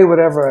just play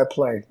whatever I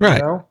play. Right.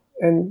 You know?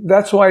 And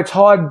that's why it's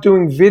hard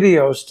doing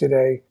videos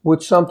today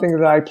with something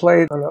that I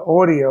played on the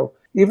audio,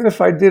 even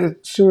if I did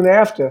it soon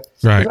after.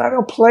 Right. 'Cause I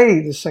don't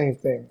play the same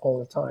thing all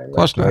the time. Of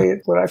course I play not.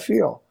 it what I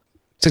feel.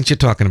 Since you're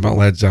talking about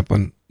Led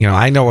Zeppelin, you know,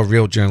 I know a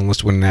real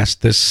journalist wouldn't ask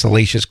this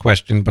salacious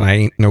question, but I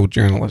ain't no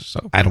journalist,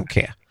 so I don't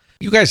care.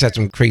 You guys had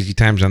some crazy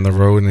times on the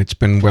road, and it's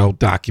been well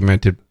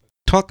documented.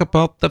 Talk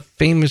about the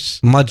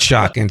famous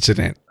Mudshock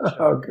incident.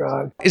 Oh,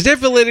 God. Is there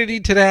validity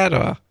to that,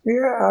 or?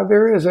 Yeah,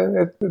 there is.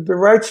 And the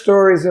right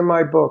story is in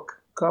my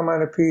book,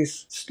 Carmine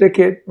Apiece. Stick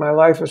It, My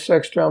Life of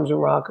Sex, Drums, and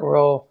Rock and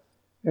Roll.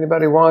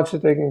 Anybody wants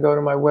it, they can go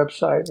to my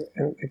website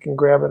and they can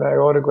grab it. I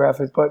autograph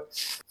it. But,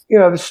 you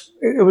know,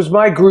 it was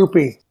my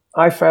groupie.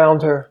 I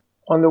found her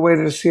on the way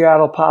to the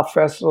Seattle Pop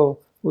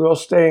Festival. We were all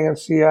staying in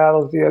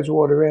Seattle at the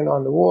Edgewater Inn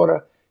on the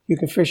water. You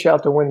can fish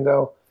out the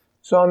window.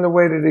 So on the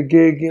way to the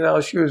gig, you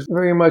know, she was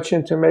very much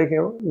into making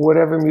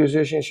whatever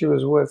musician she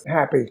was with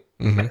happy.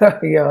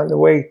 Yeah, on the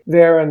way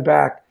there and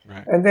back.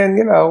 Right. And then,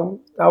 you know,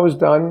 I was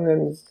done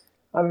and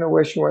I don't know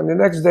where she went. The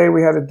next day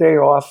we had a day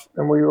off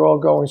and we were all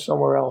going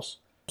somewhere else.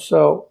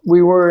 So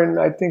we were in,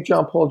 I think,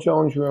 John Paul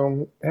Jones'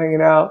 room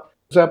hanging out.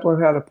 Zeppelin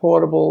had a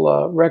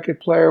portable record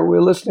player. We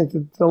were listening to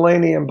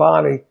Delaney and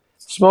Bonnie,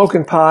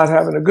 smoking pot,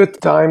 having a good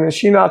time. And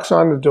she knocks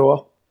on the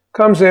door,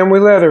 comes in, we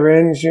let her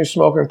in. She's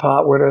smoking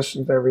pot with us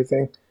and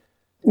everything.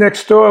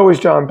 Next door was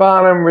John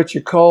Bonham,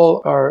 Richard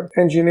Cole, our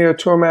engineer,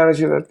 tour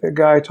manager that the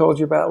guy I told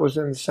you about was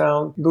in the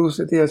sound booth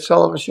at the Ed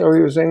Sullivan Show. He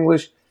was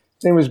English.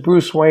 His name was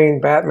Bruce Wayne,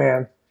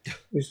 Batman,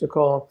 we used to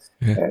call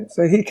him. Yeah. And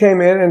so he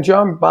came in, and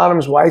John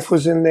Bonham's wife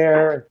was in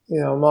there. And,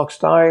 you know, Mark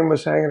Stein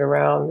was hanging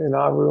around in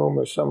our room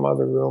or some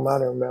other room, I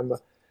don't remember.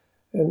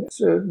 And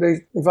so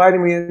they invited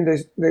me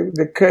in.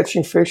 They're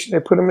catching fish. They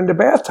put them in the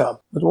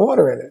bathtub with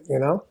water in it, you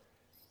know.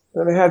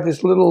 And they had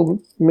this little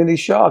mini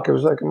shark. It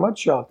was like a mud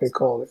shark, they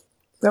called it.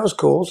 That was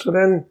cool. So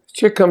then the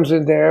chick comes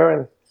in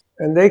there,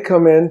 and they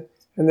come in,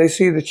 and they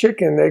see the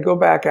chicken. They go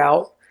back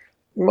out,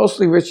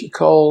 mostly Richie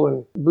Cole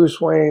and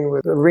Bruce Wayne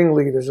were the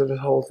ringleaders of this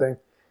whole thing.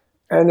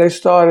 And they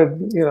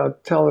started, you know,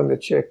 telling the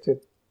chick to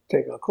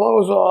take her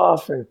clothes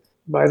off. And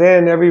by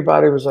then,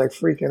 everybody was like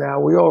freaking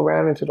out. We all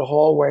ran into the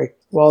hallway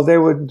while they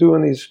were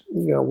doing these,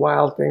 you know,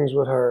 wild things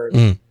with her.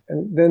 And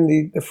then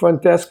the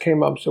front desk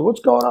came up and said,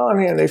 what's going on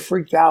here? And they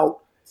freaked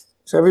out.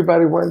 So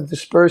everybody went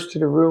dispersed to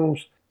the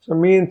rooms. So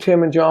me and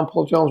Tim and John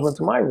Paul Jones went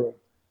to my room,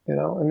 you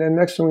know. And then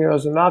next thing you know,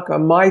 there's a knock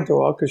on my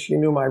door because she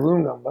knew my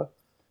room number.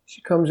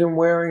 She comes in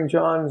wearing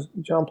John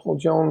Paul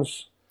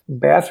Jones'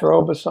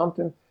 bathrobe or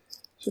something.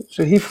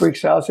 So he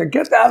freaks out. Said,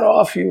 "Get that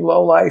off, you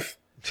lowlife!"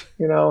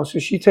 You know. So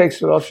she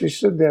takes it off. She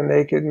stood there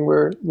naked, and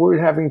we're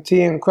having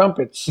tea and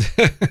crumpets.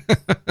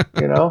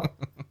 You know.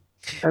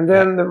 And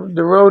then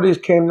the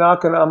roadies came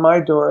knocking on my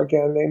door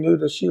again. They knew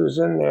that she was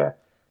in there,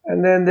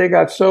 and then they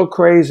got so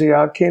crazy.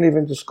 I can't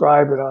even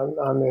describe it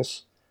on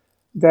this.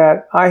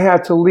 That I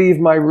had to leave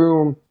my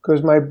room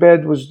because my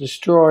bed was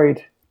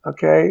destroyed.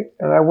 Okay,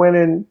 and I went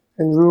in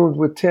and roomed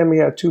with Tim. He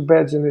had 2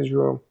 beds in his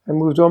room. I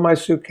moved all my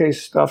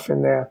suitcase stuff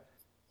in there.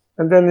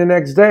 And then the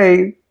next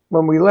day,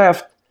 when we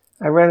left,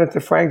 I ran into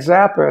Frank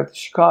Zappa at the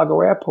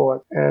Chicago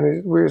airport,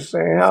 and we were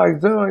saying, how you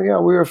doing? You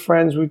know, we were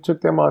friends. We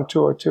took them on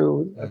tour,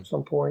 too, at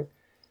some point.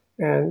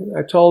 And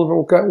I told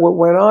him what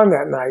went on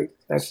that night.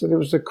 I said, it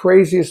was the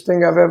craziest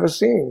thing I've ever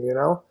seen, you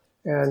know?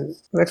 And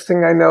next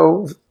thing I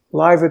know,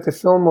 live at the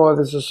Fillmore,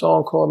 there's a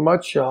song called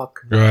Mudshock.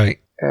 Right.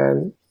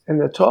 And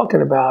they're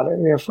talking about it.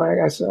 And you know, Frank,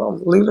 I said, oh,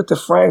 leave it to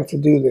Frank to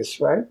do this,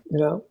 right? You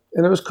know?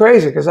 And it was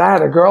crazy because I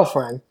had a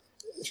girlfriend.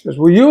 She goes,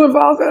 were you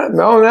involved in that?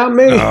 No, not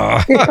me.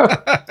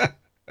 Oh.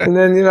 And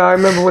then, you know, I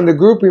remember when the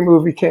Groupie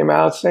movie came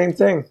out, same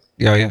thing.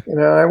 Yeah, yeah. You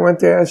know, I went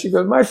there and she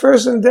goes, my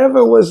first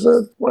endeavor was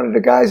one of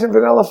the guys in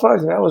Vanilla Fudge,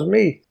 and that was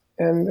me.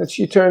 And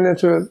she turned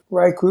into a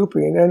right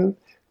groupie. And then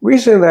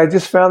recently I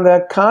just found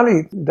that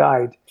Connie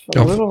died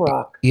from Little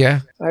Rock. Yeah.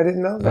 I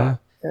didn't know that.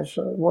 And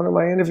so one of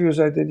my interviews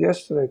I did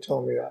yesterday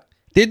told me that.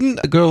 Didn't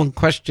a girl in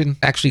question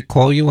actually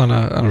call you on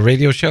a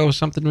radio show or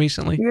something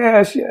recently?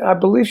 Yeah, I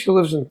believe she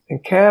lives in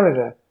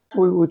Canada.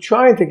 We were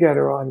trying to get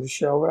her on the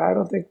show, but I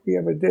don't think we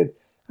ever did.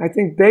 I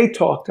think they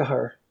talked to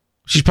her.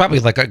 She's probably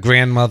like a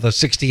grandmother,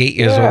 68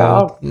 years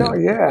old. Of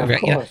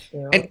course. You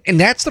know. And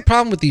that's the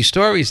problem with these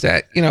stories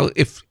that, you know,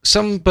 if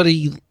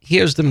somebody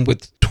hears them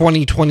with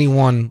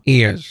 21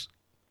 ears,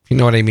 if you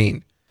know what I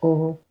mean,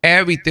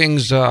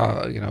 everything's,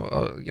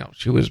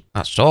 she was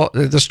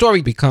assaulted. The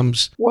story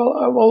becomes...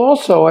 Well,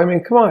 also, I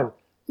mean, come on.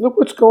 Look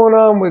what's going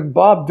on with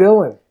Bob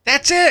Dylan.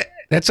 That's it.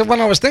 That's the one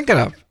I was thinking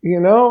of.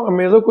 You know? I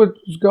mean, look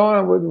what's going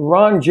on with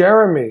Ron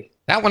Jeremy.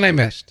 That one I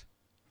missed.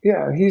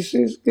 Yeah, he's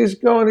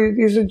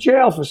in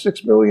jail for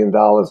 $6 million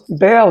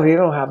bail. He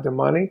don't have the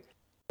money.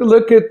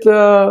 Look at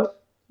the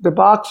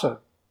boxer.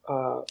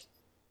 Come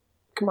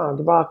on,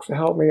 the boxer,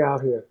 help me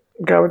out here.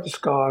 The guy with the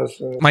scars.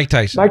 Mike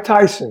Tyson. Mike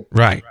Tyson.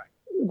 Right.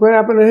 What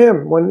happened to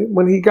him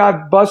when he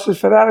got busted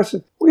for that? I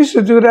said, we used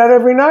to do that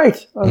every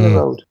night on the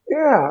road.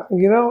 Yeah,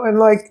 you know, and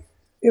like,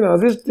 you know,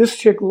 this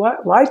chick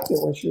liked it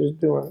when she was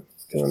doing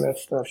that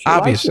stuff. She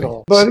Obviously. liked it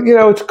all. But, you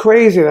know, it's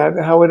crazy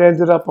how it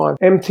ended up on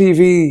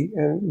MTV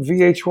and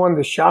VH1,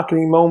 the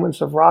shocking moments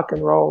of rock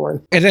and roll.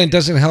 And then it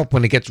doesn't help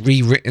when it gets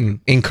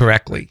rewritten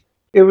incorrectly.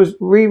 it was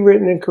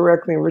rewritten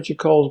incorrectly in Richie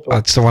Cole's book.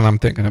 That's the one I'm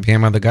thinking of,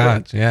 Hammer of the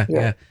Gods. Yeah.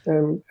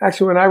 And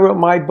actually, when I wrote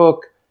my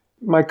book,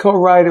 my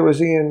co-writer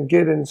was Ian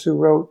Giddens, who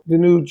wrote the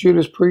new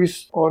Judas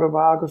Priest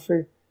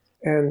autobiography.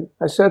 And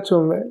I said to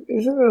him,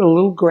 isn't it a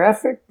little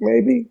graphic,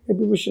 maybe?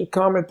 Maybe we should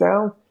calm it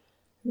down.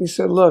 He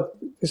said, look,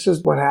 this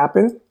is what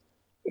happened.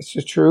 It's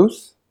the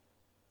truth.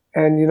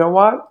 And you know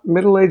what?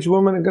 Middle-aged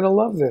women are going to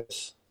love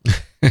this.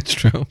 It's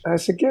true. I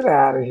said, get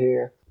out of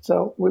here.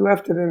 So we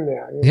left it in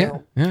there. You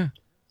know? Yeah.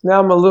 Now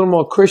I'm a little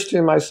more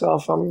Christian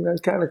myself. I'm going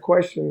to kind of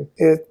question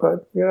it.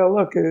 But, you know,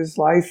 look, it is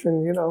life.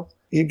 And, you know,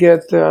 you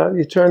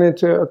you turn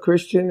into a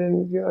Christian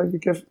and, you know, you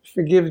get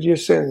forgive your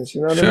sins.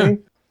 You know what I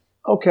mean?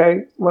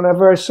 Okay,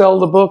 whenever I sell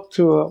the book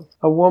to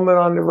a woman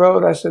on the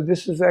road, I said,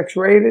 this is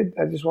X-rated.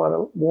 I just want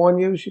to warn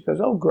you. She goes,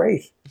 oh,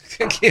 great.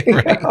 Right.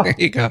 There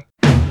you go.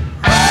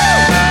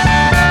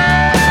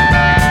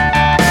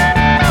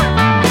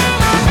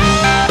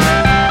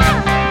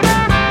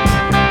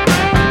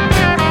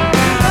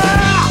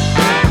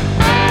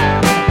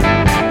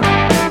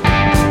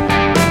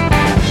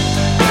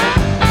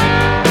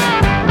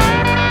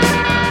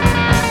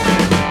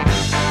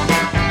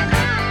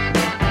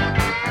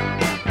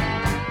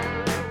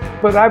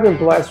 But I've been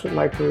blessed with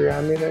my career.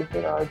 I mean,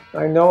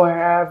 I know I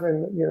have,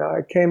 and you know,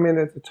 I came in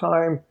at the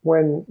time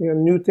when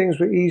new things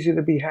were easy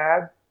to be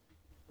had.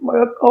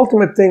 My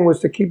ultimate thing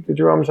was to keep the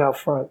drums out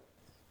front.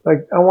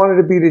 Like I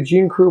wanted to be the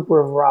Gene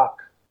Krupa of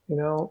rock. You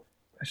know,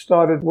 I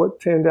started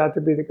what turned out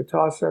to be the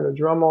Guitar Center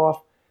Drum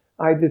Off.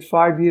 I did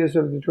 5 years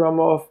of the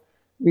Drum Off.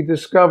 We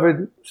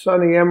discovered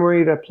Sonny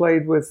Emery that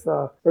played with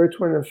Earth,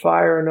 Wind and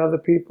Fire and other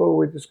people.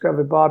 We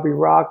discovered Bobby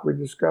Rock. We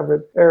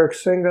discovered Eric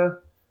Singer.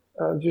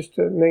 Just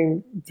to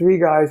name 3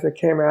 guys that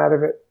came out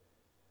of it.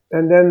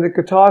 And then the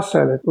Guitar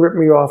Center ripped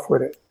me off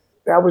with it.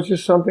 That was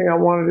just something I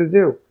wanted to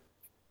do.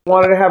 I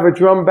wanted to have a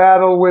drum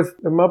battle with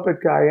the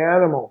Muppet guy,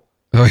 Animal.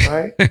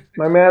 Right?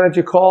 My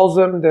manager calls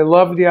them. They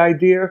love the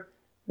idea.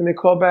 And they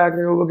call back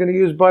and go, we're going to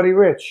use Buddy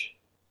Rich.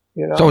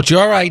 You know? So it's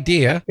your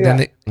idea. Yeah.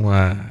 Then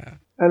wow.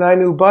 And I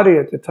knew Buddy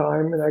at the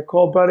time. And I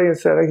called Buddy and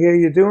said, I hear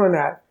you doing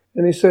that.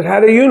 And he said, how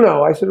do you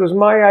know? I said, it was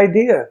my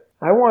idea.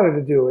 I wanted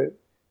to do it.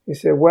 He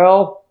said,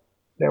 well,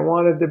 they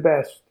wanted the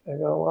best. I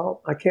go,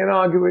 well, I can't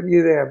argue with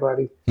you there,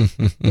 buddy.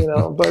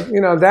 But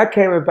that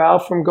came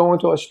about from going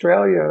to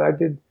Australia, and I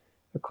did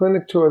a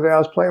clinic tour there. I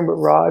was playing with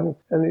Rod,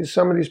 and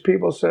some of these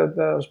people said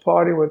I was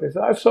partying with. They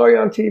said, I saw you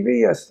on TV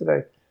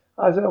yesterday.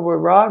 I said, with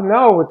Rod?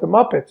 No, with the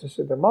Muppets. I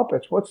said, the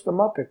Muppets? What's the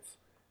Muppets?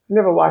 I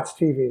never watched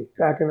TV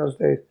back in those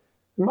days.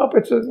 The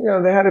Muppets,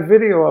 they had a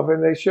video of it,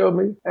 and they showed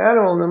me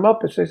Animal and the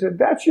Muppets. They said,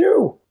 that's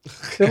you. I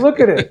said, look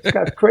at it. It's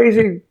got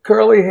crazy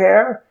curly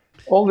hair,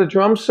 all the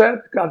drum set,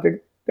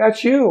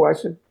 that's you. I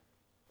said,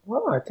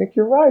 well, I think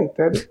you're right.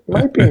 That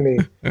might be me,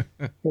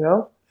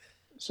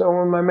 So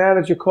when my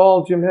manager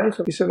called, Jim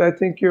Henson, he said, I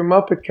think your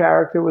Muppet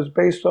character was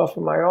based off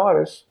of my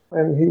artist,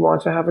 and he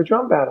wants to have a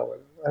drum battle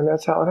with him. And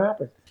that's how it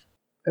happened.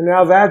 And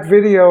now that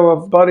video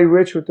of Buddy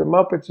Rich with the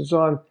Muppets is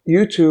on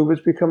YouTube.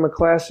 It's become a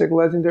classic,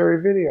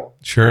 legendary video.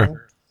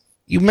 Sure.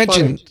 You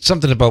mentioned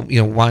something about,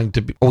 wanting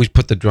to always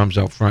put the drums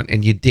out front,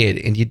 and you did.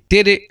 And you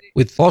did it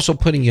with also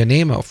putting your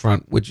name out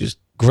front, which is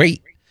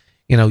great.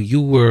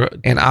 You were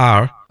and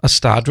are a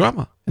star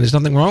drummer, and there's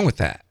nothing wrong with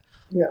that.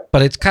 Yeah.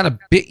 But it's kind of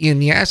bit you in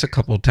the ass a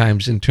couple of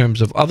times in terms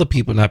of other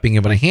people not being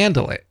able to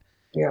handle it.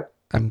 Yeah.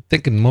 I'm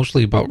thinking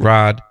mostly about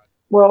Rod.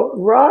 Well,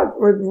 Rod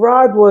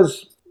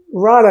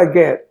I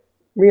get.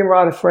 Me and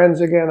Rod are friends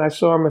again. I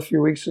saw him a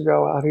few weeks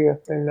ago out here,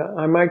 and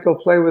I might go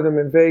play with him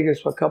in Vegas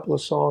for a couple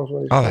of songs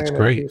when he's that's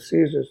playing great. at the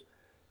Caesars.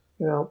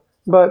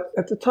 But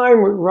at the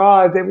time with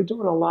Rod, they were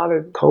doing a lot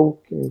of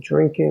coke and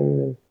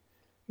drinking,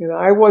 and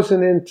I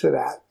wasn't into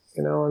that.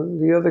 And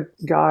the other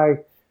guy,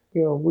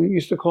 we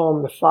used to call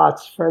him the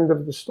FOTS, friend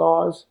of the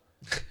stars.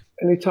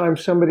 Anytime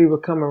somebody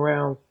would come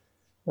around,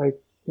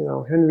 like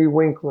Henry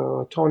Winkler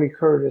or Tony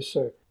Curtis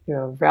or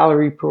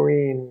Valerie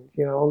Perrine,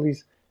 all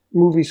these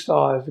movie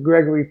stars,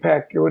 Gregory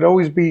Peck, it would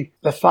always be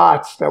the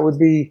FOTS that would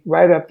be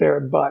right up there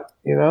at butt,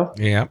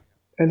 Yeah.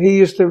 And he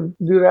used to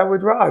do that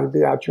with Rod. He'd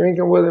be out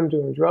drinking with him,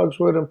 doing drugs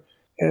with him.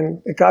 And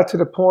it got to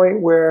the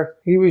point where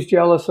he was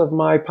jealous of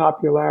my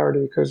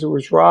popularity because it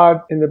was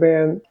Rod in the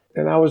band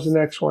and I was the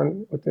next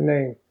one with the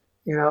name,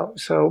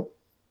 So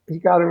he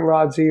got in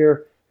Rod's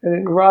ear. And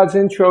in Rod's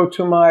intro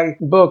to my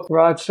book,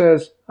 Rod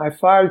says, I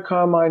fired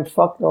Carmine,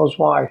 fuck knows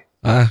why.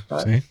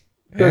 See?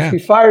 Because Yeah. he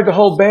fired the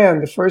whole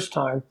band the first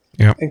time.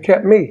 Yep. And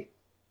kept me.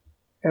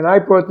 And I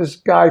brought this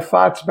guy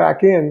FOTS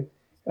back in,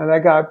 and I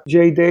got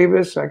Jay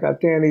Davis, I got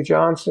Danny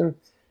Johnson,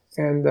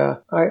 and I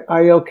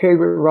okayed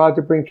with Rod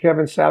to bring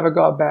Kevin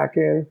Savagar back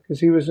in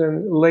because he was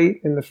in late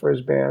in the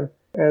first band.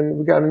 And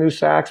we got a new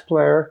sax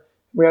player.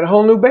 We had a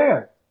whole new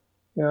band.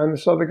 And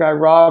this other guy,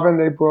 Robin,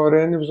 they brought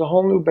in. There was a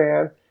whole new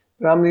band.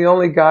 And I'm the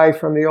only guy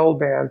from the old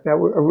band that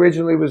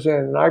originally was in,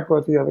 and I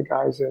brought the other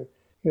guys in.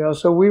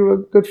 So we were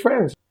good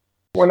friends.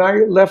 When I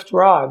left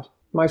Rod,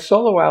 my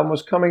solo album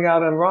was coming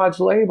out on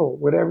Rod's label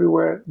with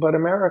Everywhere But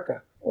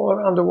America, all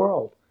around the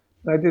world.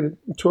 I did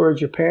a tour of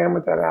Japan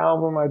with that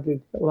album. I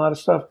did a lot of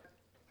stuff.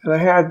 And I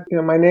had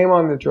my name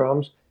on the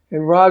drums.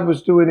 And Rod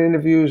was doing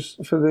interviews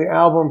for the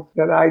album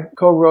that I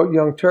co-wrote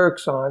Young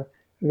Turks on.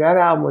 And that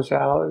album was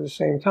out at the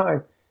same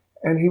time.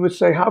 And he would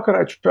say, how could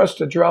I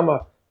trust a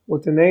drummer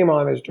with the name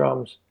on his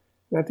drums?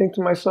 And I think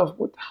to myself,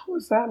 what the hell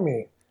does that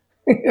mean?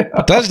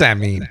 What does that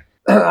mean?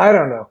 I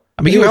don't know.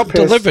 I mean, He you was helped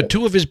pissed. deliver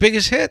two of his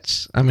biggest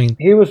hits. I mean,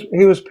 He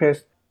was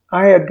pissed.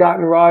 I had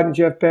gotten Rod and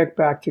Jeff Beck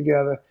back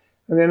together.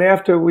 And then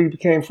after we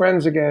became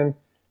friends again,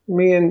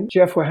 me and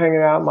Jeff were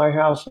hanging out at my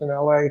house in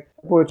L.A.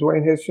 with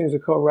Dwayne Hastings, a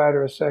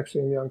co-writer of Sexy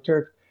and Young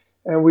Turks.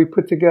 And we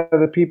put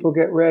together People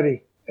Get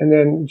Ready. And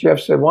then Jeff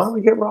said, why don't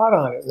we get Rod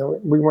on it?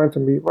 And we went to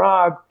meet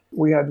Rod.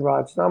 We had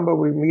Rod's number.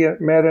 We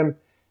met him.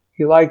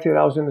 He liked it.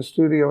 I was in the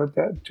studio with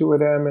that two of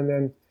them. And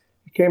then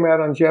it came out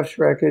on Jeff's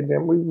record.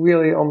 And we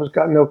really almost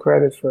got no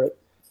credit for it,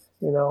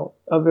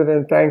 other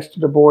than thanks to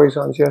the boys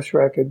on Jeff's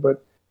record.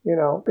 But,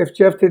 if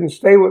Jeff didn't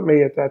stay with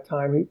me at that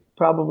time,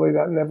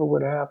 that never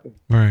would have happened.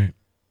 right.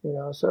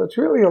 So it's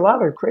really a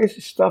lot of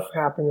crazy stuff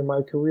happened in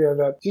my career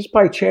that just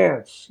by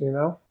chance,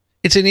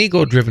 It's an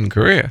ego-driven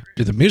career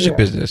to the music Yeah.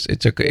 business.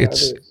 It is.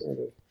 It is.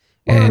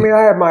 Well, I mean,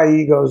 I have my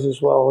egos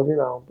as well,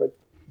 but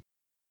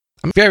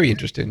I'm very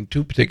interested in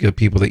two particular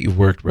people that you've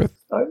worked with.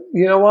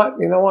 you know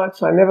what?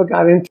 So I never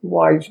got into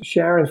why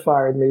Sharon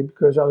fired me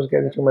because I was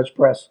getting too much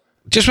press.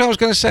 Just what I was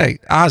going to say,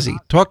 Ozzy.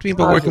 Talk to me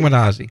about Ozzy. working with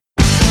Ozzy.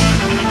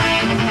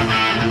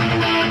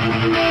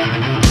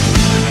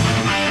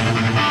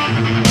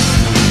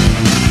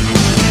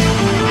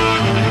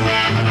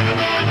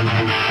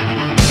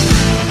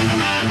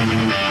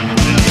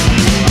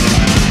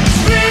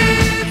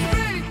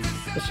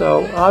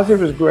 So Ozzy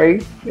was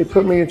great. They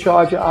put me in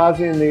charge of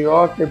Ozzy in New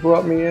York. They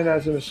brought me in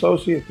as an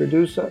associate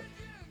producer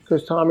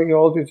because Tommy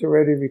Aldridge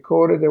already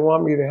recorded. They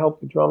want me to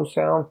help the drum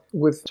sound.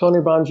 With Tony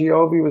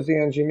Bongiovi was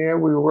the engineer.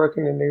 We were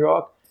working in New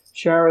York.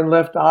 Sharon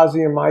left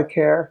Ozzy in my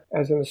care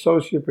as an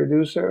associate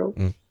producer.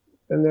 Mm.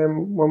 And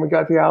then when we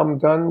got the album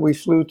done, we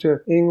flew to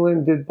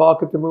England, did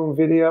Bark at the Moon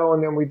video,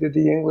 and then we did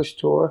the English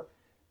tour.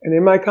 And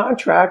in my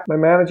contract, my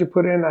manager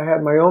put in I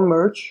had my own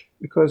merch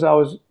because I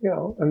was,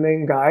 a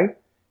name guy.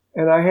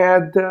 And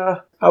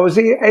I was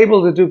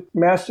able to do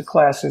master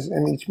classes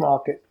in each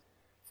market,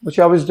 which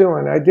I was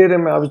doing. I did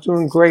them. I was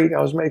doing great.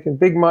 I was making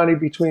big money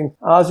between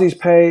Ozzy's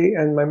pay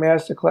and my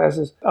master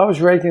classes. I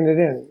was raking it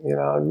in,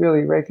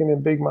 really raking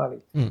in big money.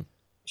 Mm.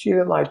 She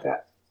didn't like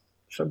that.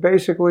 So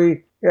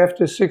basically,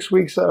 after 6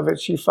 weeks of it,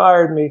 she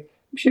fired me.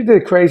 She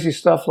did crazy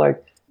stuff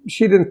like,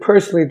 she didn't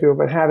personally do it,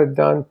 but had it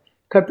done.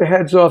 Cut the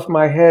heads off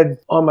my head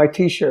on my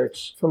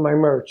T-shirts for my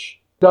merch.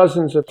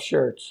 Dozens of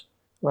shirts,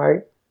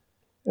 right?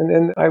 And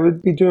then I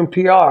would be doing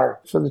PR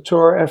for the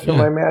tour after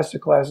my master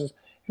classes.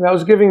 And I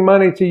was giving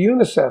money to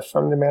UNICEF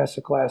from the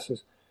master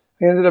classes.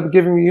 I ended up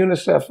giving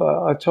UNICEF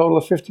a total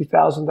of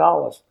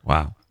 $50,000,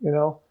 Wow.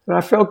 And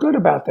I felt good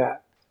about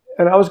that.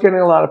 And I was getting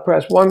a lot of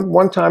press.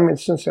 One time in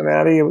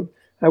Cincinnati,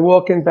 I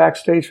walk in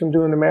backstage from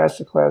doing the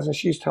master class, and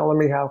she's telling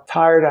me how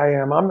tired I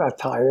am. I'm not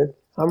tired.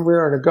 I'm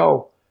rearing to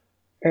go.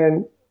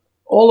 And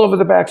all over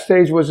the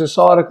backstage was this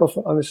article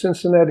on the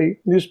Cincinnati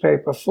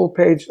newspaper,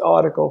 full-page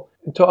article,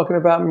 and talking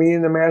about me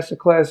in the master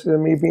class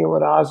and me being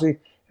with Ozzy.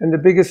 And the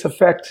biggest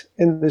effect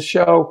in the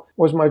show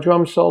was my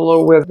drum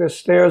solo where the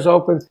stairs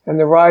opened and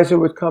the riser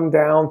would come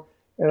down,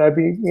 and I'd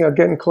be,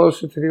 getting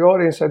closer to the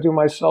audience. I'd do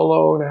my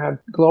solo, and I had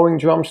glowing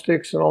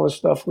drumsticks and all this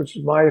stuff, which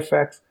is my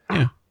effect.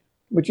 Yeah.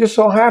 But just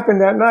so happened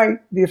that night,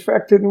 the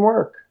effect didn't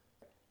work.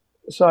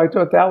 So I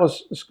thought that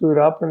was screwed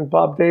up. And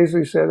Bob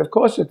Daisley said, of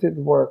course it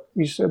didn't work.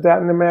 You said that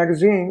in the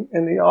magazine,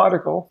 in the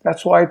article.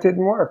 That's why it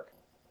didn't work.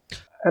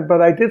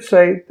 But I did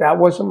say that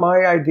wasn't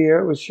my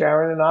idea. It was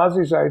Sharon and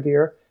Ozzy's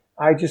idea.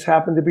 I just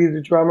happened to be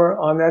the drummer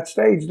on that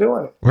stage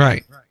doing it.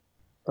 Right.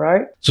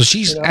 Right? So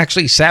she's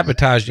actually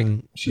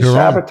sabotaging She your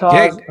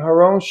sabotaged own gig.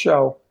 her own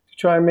show to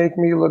try and make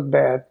me look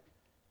bad.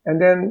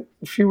 And then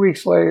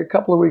a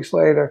couple of weeks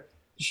later,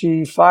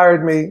 she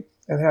fired me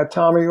and had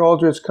Tommy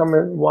Aldridge come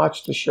and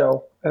watch the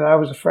show. And I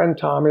was a friend,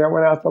 Tommy. I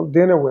went out to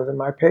dinner with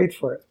him. I paid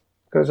for it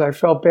because I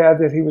felt bad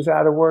that he was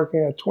out of work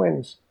at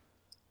Twins.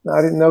 And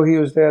I didn't know he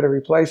was there to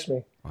replace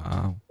me.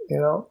 Wow.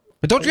 But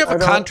But don't you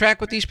have a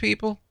contract with these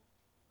people?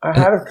 I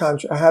had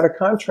a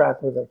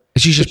contract with him.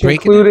 She's just Which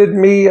breaking it? included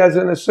me as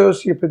an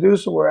associate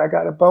producer, where I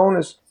got a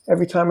bonus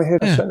every time I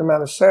hit a certain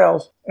amount of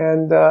sales.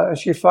 And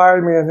she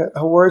fired me, and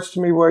her words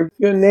to me were,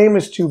 "Your name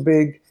is too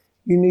big.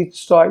 You need to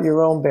start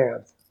your own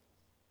band."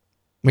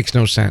 Makes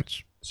no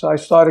sense. So I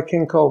started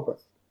King Cobra.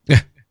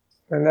 Yeah.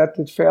 And that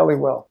did fairly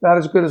well. Not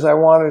as good as I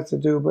wanted it to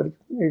do, but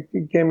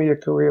it gave me a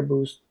career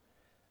boost.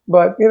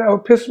 But,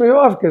 it pissed me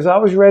off because I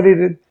was ready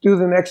to do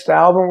the next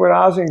album with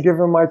Ozzy and give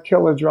him my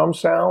killer drum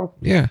sound,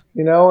 Yeah.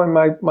 and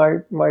my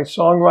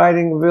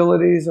songwriting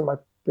abilities and my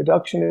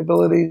production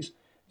abilities,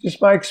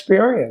 just my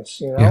experience,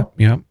 Yeah.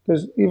 Yeah.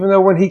 Because even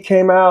though when he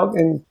came out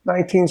in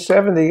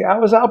 1970, I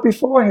was out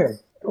before him.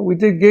 We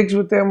did gigs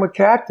with them with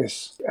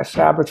Cactus as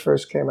Sabbath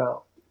first came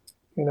out,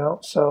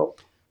 so...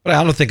 But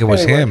I don't think it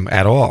was Anyway. him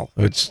at all.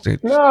 It's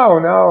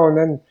No. And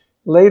then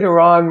later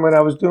on, when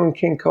I was doing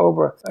King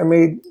Cobra, I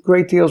made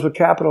great deals with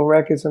Capitol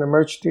Records and a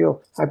merch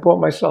deal. I bought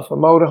myself a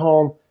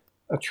motorhome,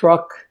 a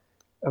truck,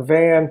 a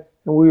van,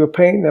 and we were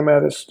painting them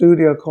at a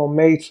studio called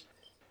Mates.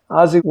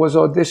 Ozzy was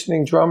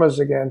auditioning drummers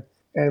again,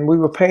 and we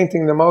were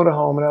painting the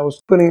motorhome, and I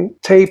was putting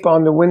tape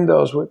on the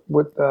windows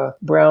with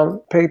brown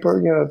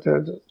paper,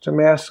 to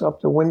mask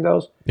up the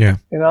windows. yeah.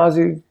 And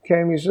Ozzy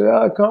came, he said,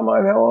 "Oh, come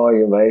on, how are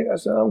you, mate?" I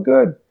said, "I'm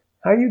good.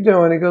 How you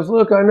doing?" He goes,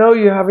 "Look, I know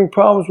you're having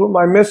problems with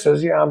my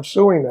missus. Yeah, I'm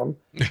suing them,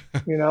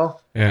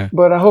 Yeah.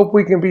 but I hope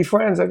we can be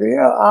friends." I go,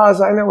 "Yeah,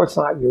 Oz, I know it's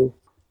not you."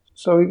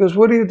 So he goes,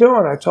 "What are you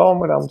doing?" I told him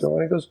what I'm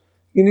doing. He goes,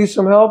 "You need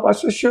some help?" I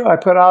said, "Sure." I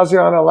put Ozzy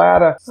on a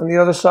ladder on the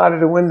other side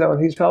of the window,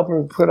 and he's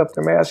helping me put up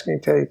the masking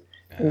tape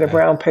and the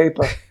brown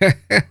paper. And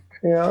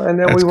then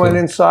That's we went cool.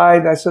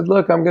 inside. And I said,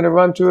 "Look, I'm going to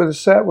run through the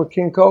set with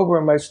King Cobra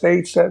and my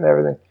stage set and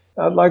everything.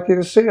 I'd like you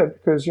to see it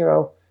because,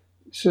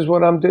 this is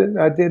what I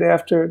did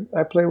after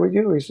I played with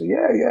you." He said,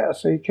 yeah.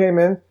 So he came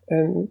in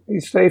and he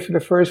stayed for the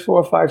first 4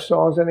 or 5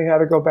 songs, and he had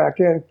to go back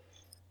in.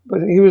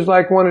 But he was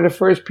like one of the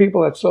first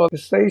people that saw the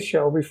stage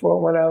show before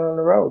it went out on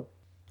the road.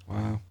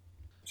 Wow.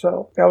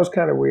 So that was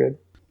kind of weird.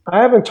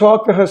 I haven't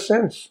talked to her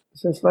since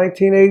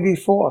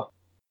 1984.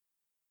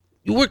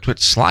 You worked with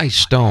Sly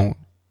Stone.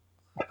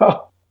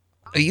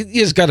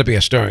 There's got to be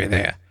a story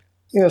there.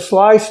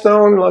 Sly and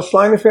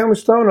the Family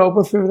Stone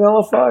opened for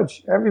Vanilla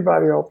Fudge.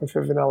 Everybody opened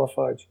for Vanilla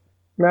Fudge.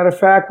 Matter of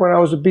fact, when I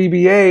was a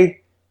BBA,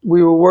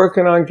 we were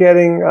working on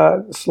getting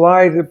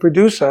Sly to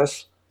produce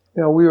us.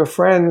 We were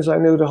friends. I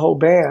knew the whole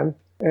band.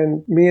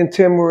 And me and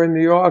Tim were in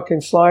New York,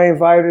 and Sly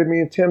invited me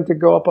and Tim to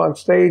go up on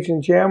stage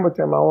and jam with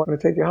them. "I want to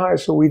take you high."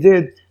 So we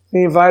did.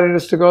 He invited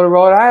us to go to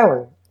Rhode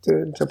Island,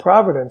 to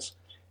Providence,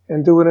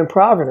 and do it in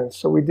Providence.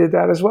 So we did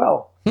that as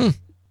well.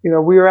 We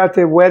were at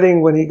the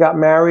wedding when he got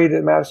married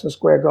at Madison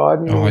Square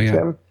Garden, me and yeah.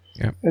 Tim.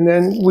 Yeah. And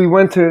then we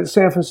went to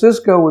San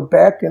Francisco with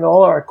Beck and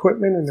all our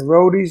equipment and the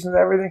roadies and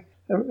everything.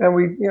 And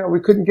we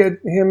couldn't get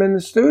him in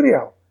the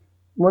studio.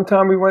 One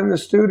time we went in the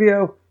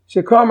studio. He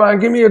said, "Come on,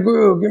 give me a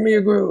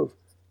groove.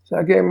 So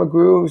I gave him a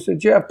groove. He said,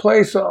 "Jeff,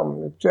 play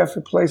something." Jeff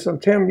would play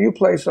something. "Tim, you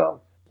play something."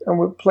 And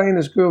we're playing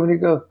this groove, and he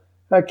goes,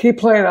 "Keep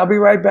playing. I'll be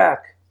right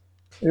back."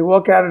 And he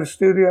walked out of the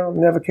studio and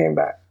never came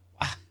back.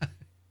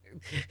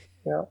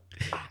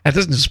 That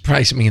doesn't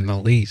surprise me in the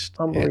least.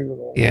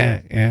 Unbelievable.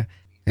 Yeah.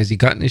 Has he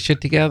gotten his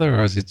shit together,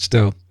 or is it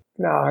still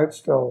No, it's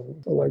still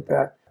like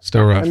that.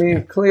 rough? I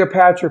mean,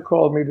 Cleopatra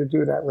called me to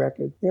do that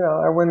record.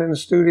 I went in the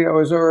studio, it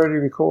was already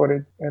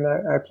recorded, and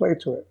I played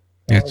to it.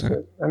 That was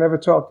it. I never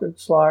talked to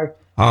Sly.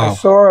 I Oh.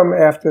 saw him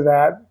after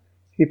that.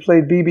 He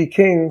played B.B.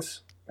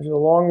 King's, which is a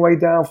long way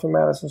down from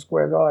Madison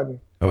Square Garden,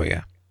 Oh,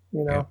 yeah.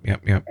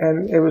 Yep.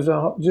 And it was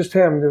just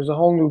him. There was a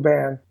whole new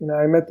band.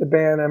 I met the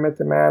band. I met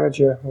the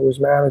manager who was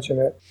managing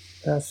it.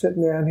 And I was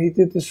sitting there, and he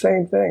did the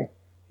same thing.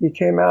 He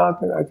came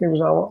out, and I think it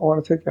was "I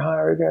Want to Take You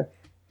Higher Again."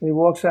 And he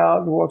walks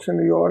out, and walks in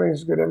the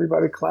audience, got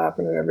everybody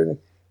clapping and everything.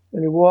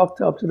 And he walked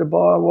up to the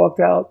bar, walked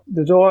out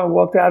the door, and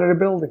walked out of the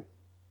building.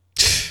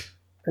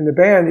 And the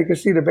band, you could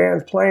see the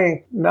band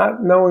playing,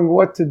 not knowing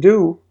what to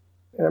do.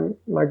 And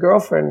my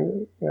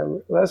girlfriend,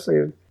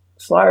 Leslie,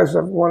 Sliders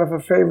are one of her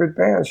favorite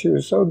bands. She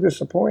was so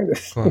disappointed.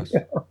 Of course.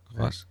 Of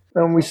course.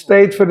 And we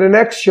stayed for the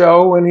next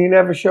show, and he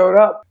never showed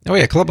up. Oh,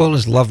 yeah. Club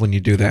owners love when you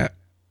do that.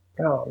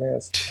 Oh, man,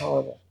 it's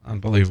horrible.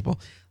 Unbelievable.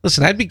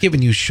 Listen, I'd be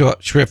giving you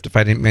short shrift if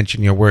I didn't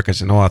mention your work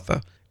as an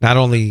author. Not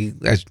only,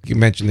 as you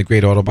mentioned, the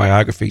great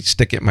autobiography,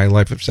 Stick It, My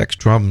Life of Sex,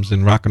 Drums,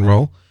 and Rock and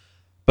Roll,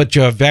 but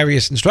your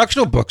various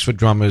instructional books for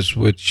drummers,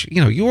 which,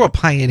 you were a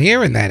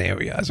pioneer in that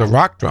area as a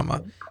rock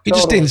drummer. You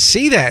just didn't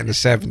see that in the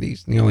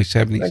 70s, in the early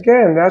 70s.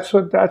 Again, that's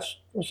what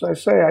I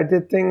say. I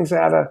did things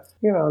out of,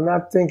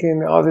 not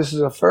thinking, oh, this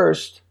is a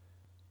first.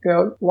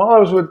 While I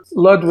was with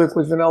Ludwig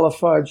with Vanilla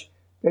Fudge,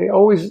 they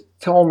always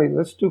told me,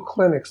 let's do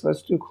clinics.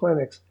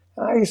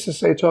 I used to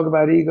say, talk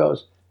about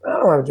egos. I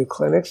don't want to do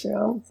clinics.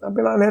 I've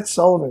been on Ed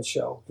Sullivan's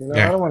show.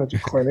 I don't want to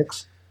do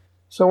clinics.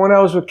 So when I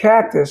was with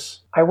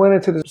Cactus, I went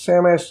into the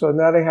Sam Ash store.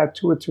 Now they had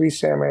 2 or 3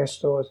 Sam Ash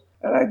stores.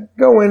 And I'd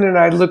go in and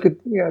I'd look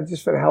at,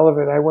 just for the hell of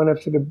it, I went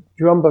up to the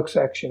drum book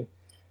section.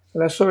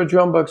 And I saw a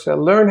drum book that said,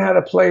 learn how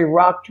to play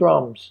rock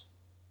drums.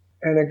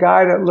 And a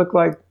guy that looked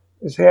like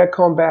his hair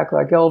combed back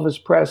like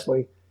Elvis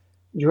Presley,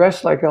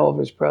 dressed like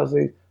Elvis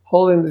Presley,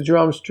 holding the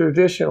drums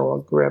traditional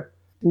grip.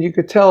 And you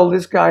could tell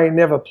this guy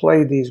never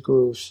played these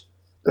grooves.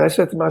 And I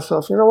said to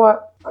myself, you know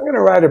what? I'm going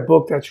to write a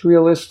book that's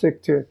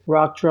realistic to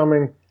rock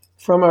drumming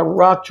from a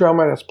rock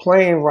drummer that's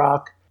playing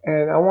rock.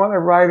 And I want to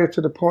write it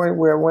to the point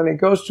where when he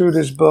goes through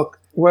this book,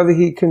 whether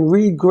he can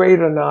read great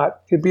or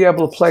not, he'll be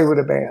able to play with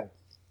a band.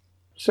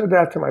 I said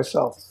that to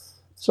myself.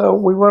 So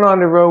we went on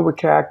the road with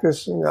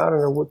Cactus, and I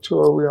don't know what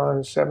tour we were on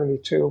in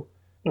 72.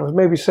 It was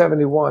maybe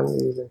 71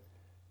 even.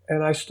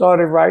 And I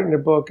started writing the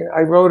book.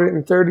 I wrote it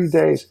in 30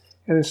 days.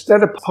 And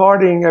instead of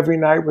partying every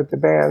night with the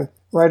band,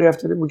 right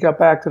after we got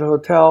back to the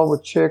hotel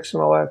with chicks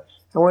and all that,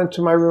 I went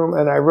to my room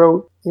and I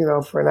wrote,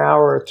 for an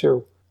hour or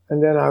two.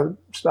 And then I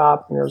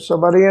stopped. So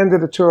by the end of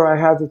the tour, I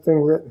had the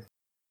thing written.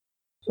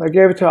 So I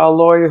gave it to our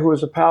lawyer, who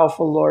was a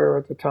powerful lawyer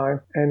at the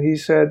time. And he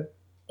said,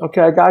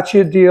 okay, I got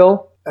you a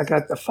deal. I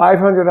got the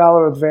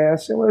 $500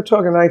 advance. And we were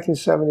talking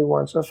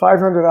 1971. So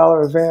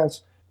 $500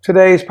 advance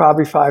today is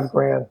probably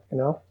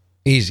 $5,000,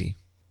 Easy.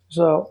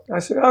 So I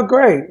said, oh,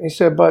 great. He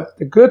said, but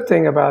the good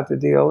thing about the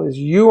deal is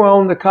you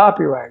own the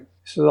copyright.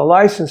 So the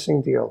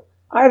licensing deal.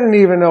 I didn't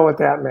even know what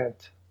that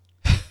meant.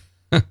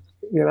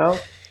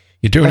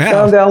 You do now. I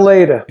found out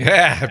later.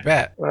 Yeah, I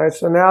bet. All right,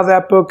 so now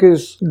that book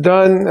is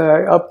done.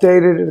 I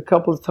updated it a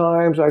couple of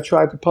times. I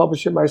tried to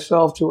publish it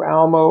myself through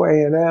Almo,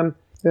 A&M.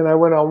 Then I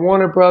went on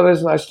Warner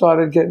Brothers, and I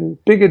started getting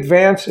big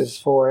advances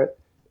for it.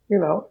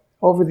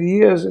 Over the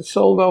years, it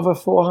sold over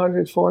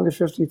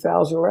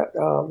 450,000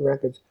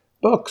 records,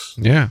 books.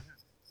 Yeah.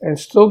 And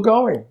still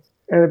going.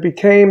 And it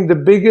became the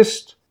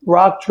biggest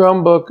rock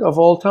drum book of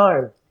all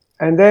time.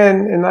 And then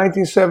in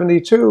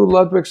 1972,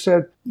 Ludwig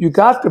said, you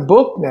got the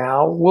book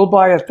now. We'll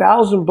buy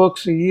 1,000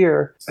 books a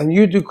year, and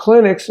you do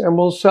clinics, and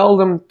we'll sell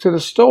them to the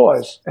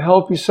stores and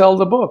help you sell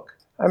the book.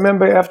 I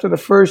remember after the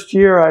first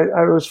year,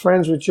 I was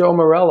friends with Joe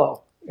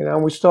Morello.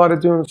 We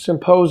started doing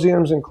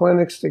symposiums and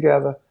clinics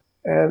together.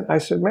 And I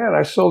said, man,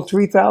 I sold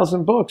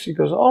 3,000 books. He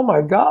goes, oh,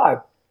 my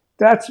God,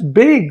 that's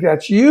big.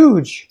 That's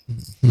huge.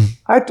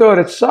 I thought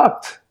it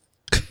sucked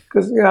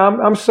because,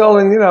 I'm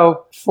selling,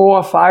 400,000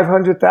 or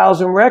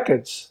 500,000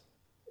 records.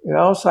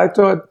 So I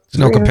thought, there's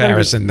no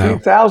comparison now.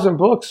 3,000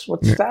 books,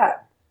 what's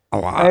that?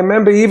 Oh, wow. I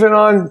remember even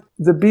on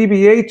the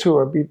BBA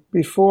tour,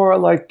 before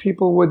like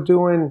people were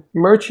doing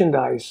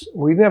merchandise.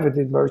 We never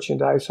did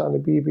merchandise on the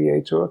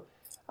BBA tour.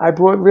 I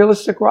brought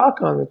Realistic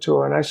Rock on the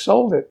tour and I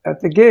sold it at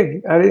the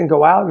gig. I didn't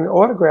go out and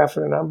autograph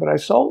it or not, but I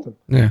sold them.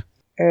 Yeah.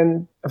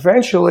 And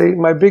eventually,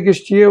 my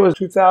biggest year was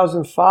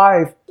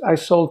 2005. I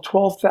sold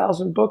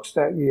 12,000 books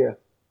that year.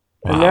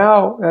 Wow. And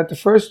now, at the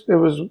first, it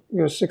was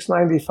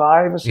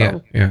 $6.95 or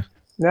something. Yeah.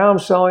 Now I'm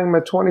selling them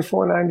at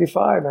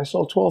 $24.95. I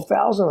sold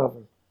 12,000 of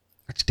them.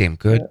 That's damn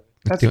good.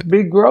 That's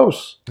big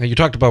gross. Now, you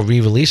talked about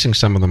re-releasing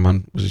some of them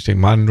on, was you say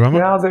Modern Drummer?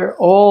 Now they're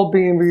all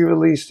being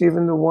re-released,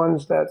 even the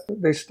ones that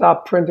they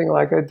stopped printing.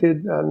 Like I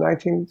did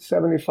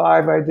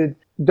 1975, I did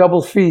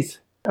Double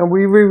Feet. And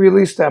we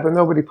re-released that, but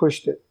nobody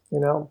pushed it,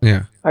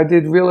 Yeah. I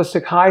did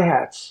Realistic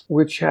Hi-Hats,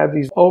 which had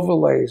these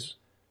overlays.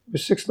 It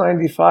was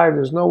 $6.95.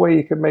 There's no way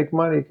you could make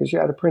money because you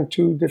had to print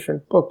 2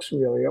 different books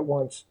really at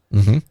once.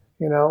 Mm-hmm.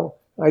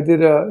 I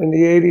did, in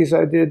the 80s,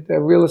 I did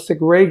Realistic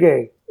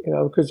Reggae,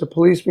 because the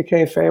Police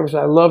became famous.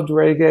 I loved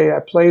reggae. I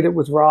played it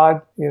with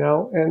Rod,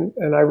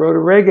 and I wrote a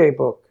reggae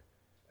book.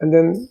 And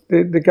then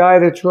the guy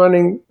that's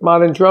running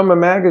Modern Drummer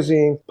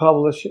magazine,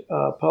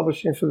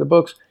 publishing for the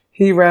books,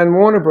 he ran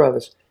Warner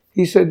Brothers.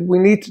 He said, we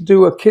need to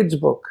do a kid's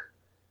book.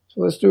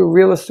 So let's do a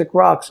Realistic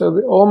Rock.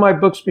 So all my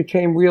books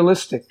became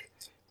realistic.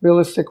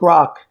 Realistic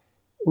Rock,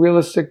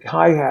 Realistic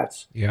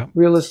Hi-Hats,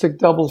 Realistic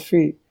Double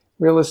Feet,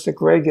 Realistic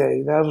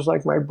Reggae. That was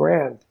like my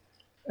brand.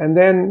 And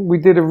then we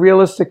did a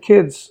Realistic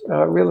Kids,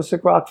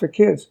 Realistic Rock for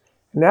Kids.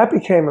 And that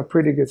became a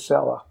pretty good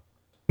seller.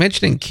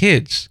 Mentioning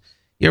kids,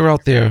 you're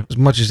out there as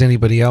much as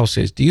anybody else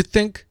is. Do you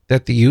think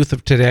that the youth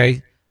of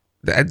today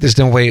There's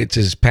no way it's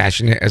as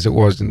passionate as it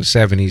was in the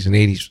 70s and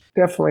 80s.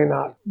 Definitely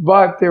not.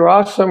 But there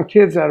are some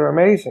kids that are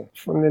amazing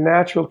from the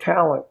natural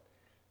talent.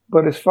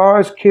 But as far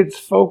as kids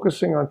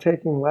focusing on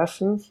taking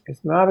lessons,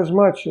 it's not as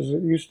much as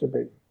it used to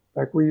be,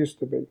 like we used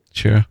to be.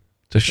 Sure.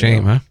 It's a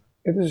shame, huh?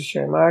 It is a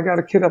shame. I got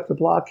a kid up the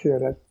block here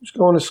that's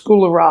going to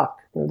School of Rock.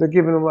 They're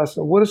giving him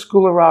lessons. What does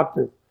School of Rock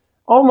do?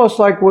 Almost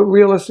like what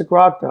Realistic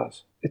Rock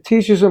does. It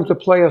teaches them to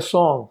play a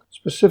song,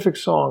 specific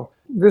song.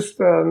 This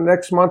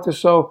next month or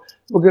so,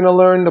 we're going to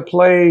learn to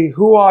play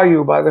Who Are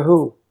You by The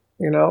Who,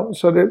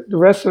 so the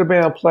rest of the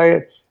band will play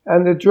it,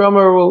 and the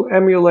drummer will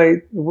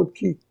emulate the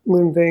Woodkey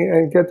Moon thing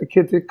and get the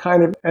kid to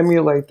kind of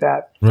emulate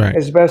that Right.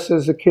 as best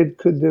as the kid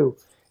could do.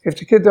 If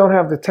the kid don't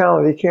have the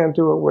talent, he can't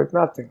do it with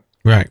nothing.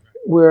 Right.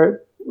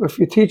 Where if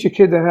you teach a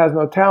kid that has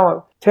no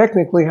talent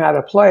technically how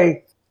to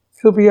play,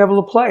 he'll be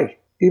able to play,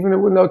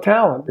 even with no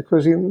talent,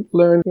 because he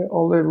learned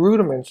all the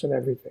rudiments and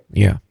everything.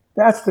 Yeah.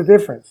 That's the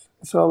difference.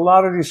 So a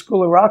lot of these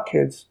School of Rock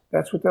kids,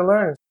 that's what they're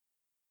learning.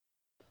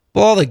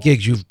 All the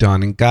gigs you've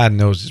done, and God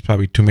knows there's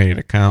probably too many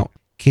to count,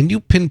 can you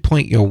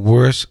pinpoint your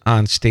worst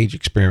on-stage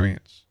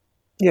experience?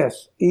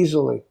 Yes,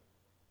 easily.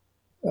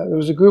 There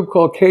was a group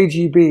called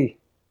KGB.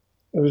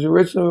 It was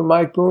originally with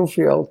Mike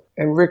Bloomfield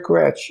and Rick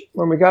Gretsch.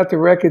 When we got the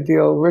record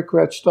deal, Rick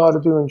Gretsch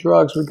started doing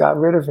drugs. We got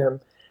rid of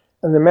him.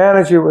 And the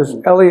manager was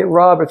Elliot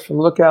Roberts from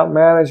Lookout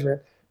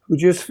Management, who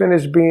just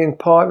finished being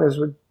partners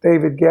with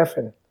David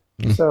Geffen.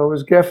 So it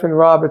was Geffen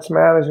Roberts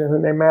Management,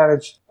 who they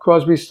managed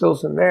Crosby,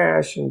 Stills and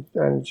Nash and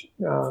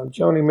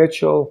Joni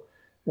Mitchell,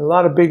 and a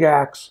lot of big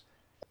acts.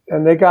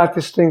 And they got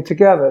this thing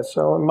together.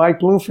 So when Mike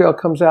Bloomfield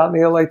comes out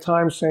in the LA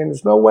Times saying,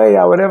 there's no way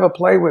I would ever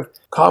play with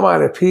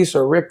Carmine Appice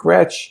or Rick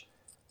Gretsch.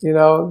 They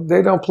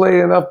don't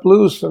play enough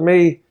blues for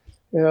me.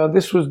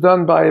 This was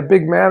done by a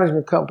big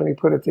management company,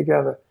 put it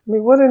together. I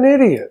mean, what an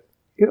idiot.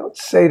 You don't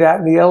say that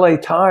in the LA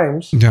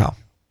Times. No.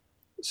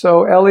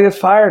 So Elliot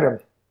fired him.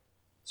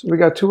 So we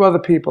got two other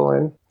people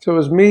in. So it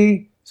was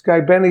me, this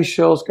guy Benny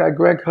Schultz, guy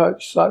Greg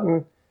Hutch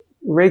Sutton,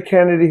 Ray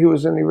Kennedy, who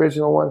was in the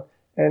original one,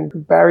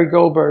 and Barry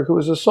Goldberg, who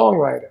was a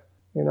songwriter.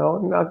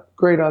 Not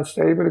great on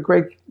stage, but a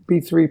great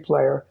B3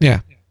 player. Yeah.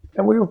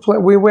 And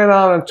we went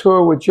out on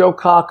tour with Joe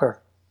Cocker.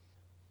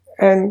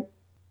 And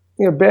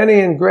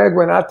Benny and Greg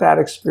were not that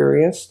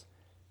experienced.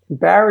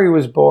 Barry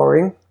was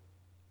boring.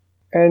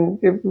 And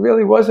it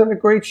really wasn't a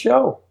great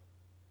show.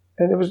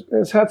 And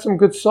it's had some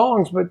good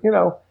songs, but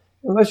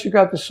unless you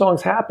got the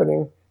songs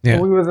happening, Yeah.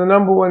 we were the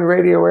number one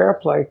radio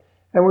airplay.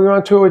 And we were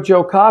on tour with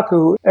Joe Cocker,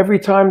 who every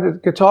time the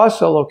guitar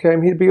solo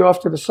came, he'd be off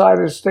to the side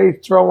of the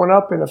stage throwing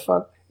up in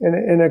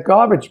a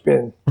garbage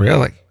bin.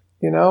 Really?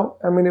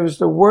 I mean, it was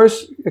the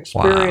worst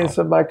experience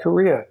of my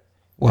career.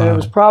 Wow. And it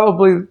was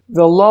probably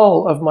the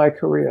lull of my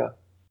career.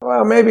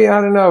 Well, maybe,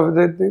 I don't know,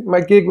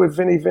 my gig with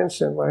Vinnie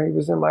Vincent when he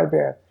was in my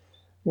band.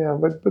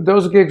 But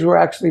those gigs were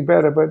actually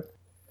better. But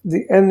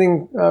the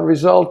ending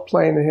result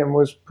playing to him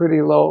was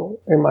pretty low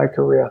in my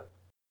career.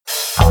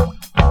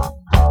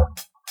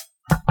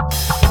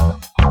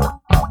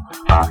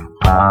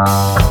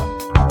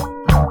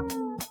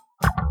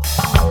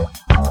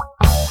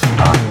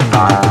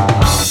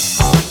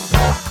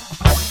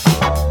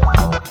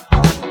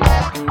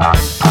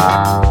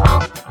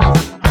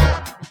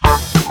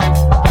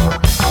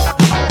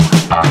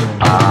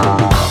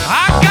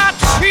 I got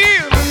this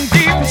feeling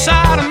deep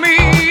inside of me.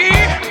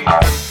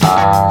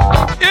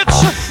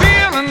 It's a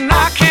feeling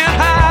I can't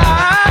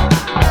hide.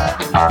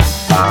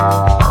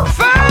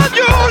 Found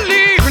you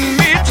leaving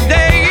me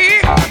today,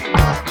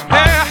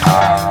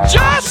 yeah,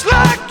 just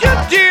like you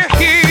did.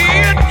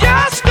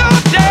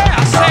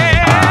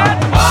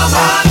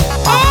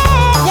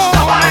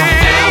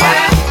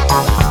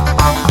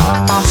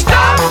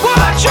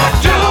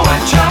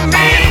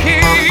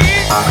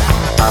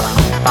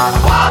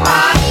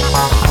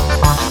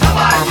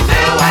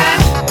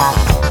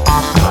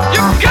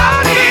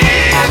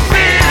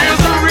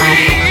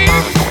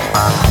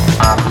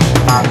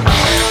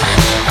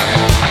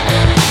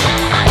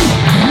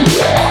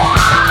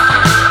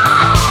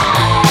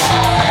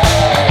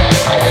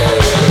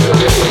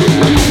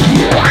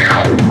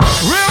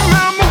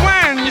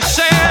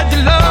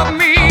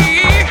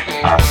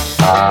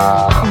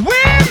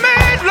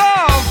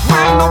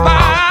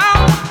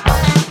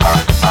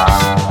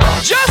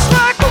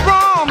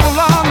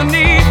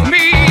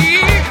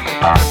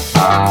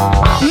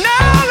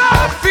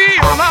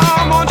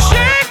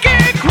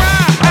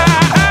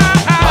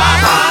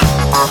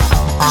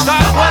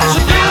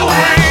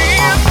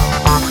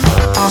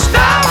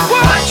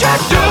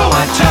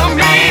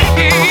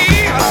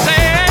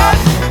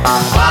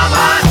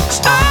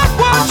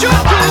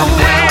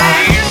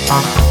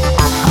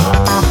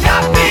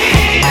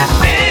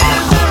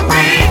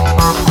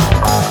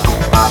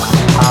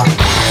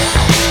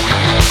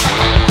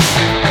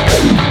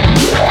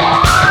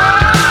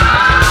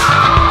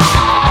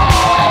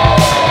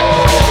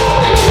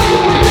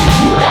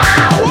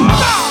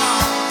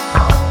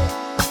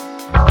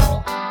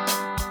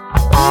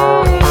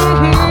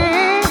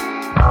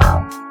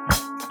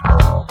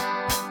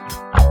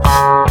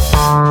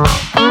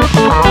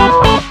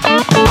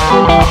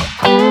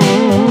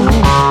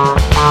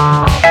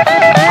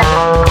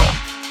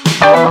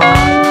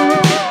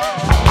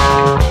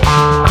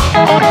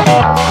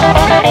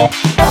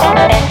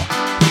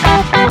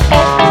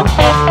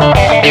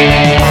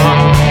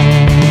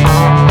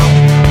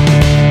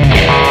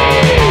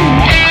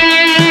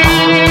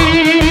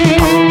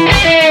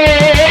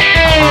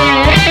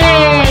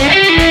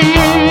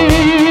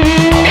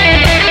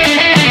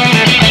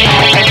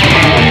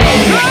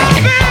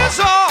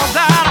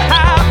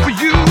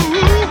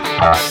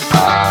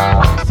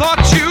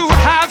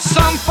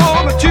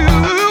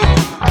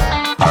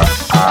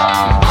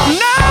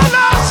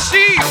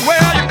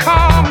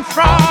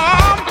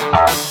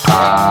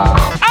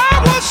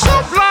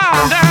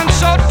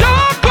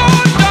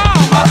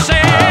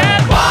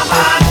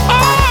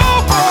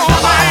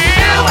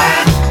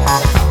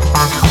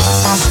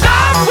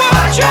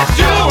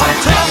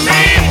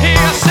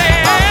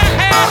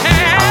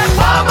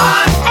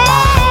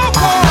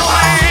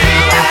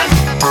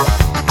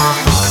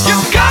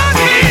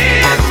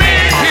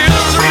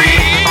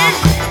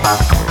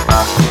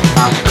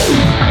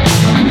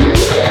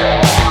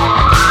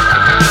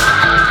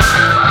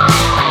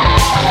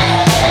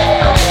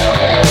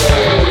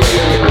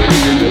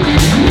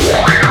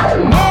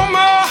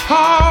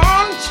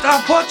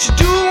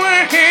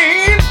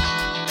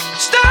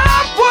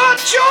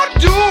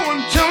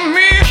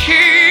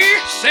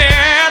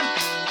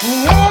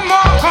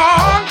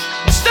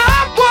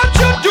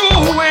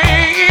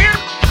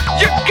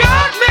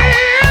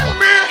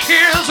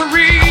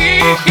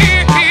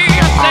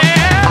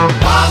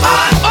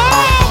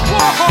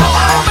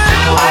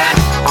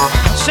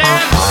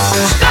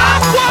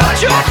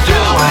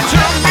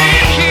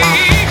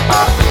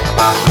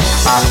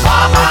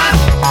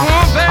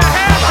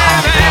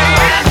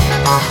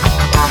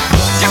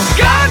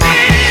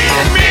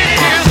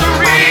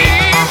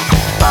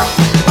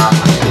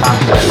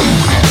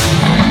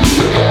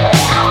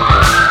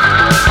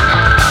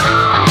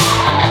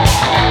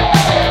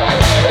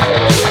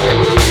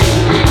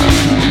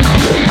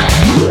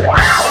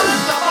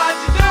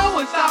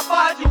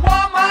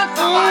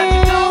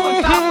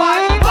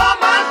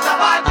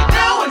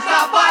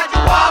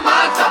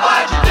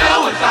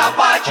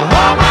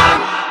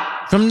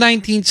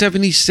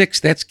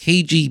 1976, that's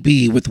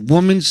KGB with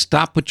Woman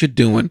Stop What You're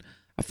Doing,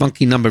 a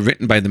funky number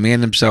written by the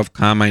man himself,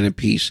 Carmine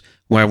Appice,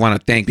 who I want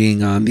to thank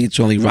being on the It's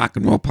Only Rock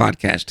and Roll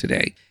podcast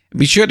today. And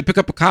be sure to pick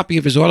up a copy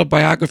of his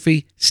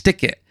autobiography,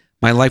 Stick It,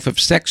 My Life of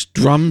Sex,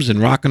 Drums,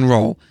 and Rock and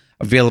Roll,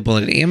 available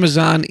at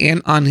Amazon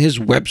and on his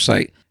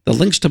website. The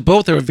links to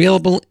both are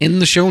available in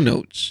the show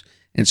notes.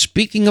 And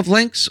speaking of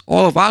links,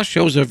 all of our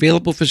shows are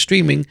available for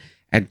streaming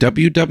at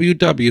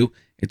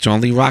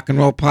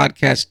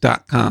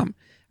www.itsonlyrockandrollpodcast.com,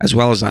 as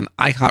well as on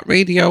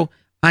iHeartRadio,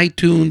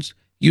 iTunes,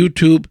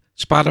 YouTube,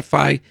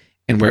 Spotify,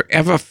 and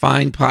wherever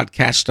fine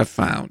podcasts are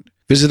found.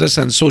 Visit us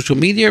on social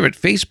media at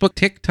Facebook,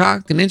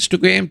 TikTok, and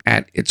Instagram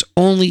at It's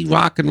Only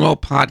Rock and Roll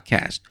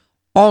Podcast,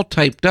 all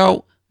typed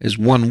out as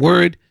one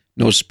word,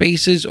 no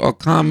spaces or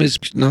commas.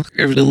 We'll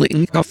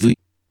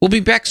be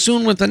back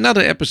soon with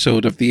another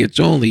episode of the It's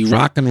Only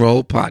Rock and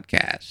Roll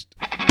Podcast.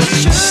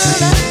 Should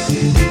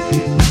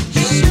I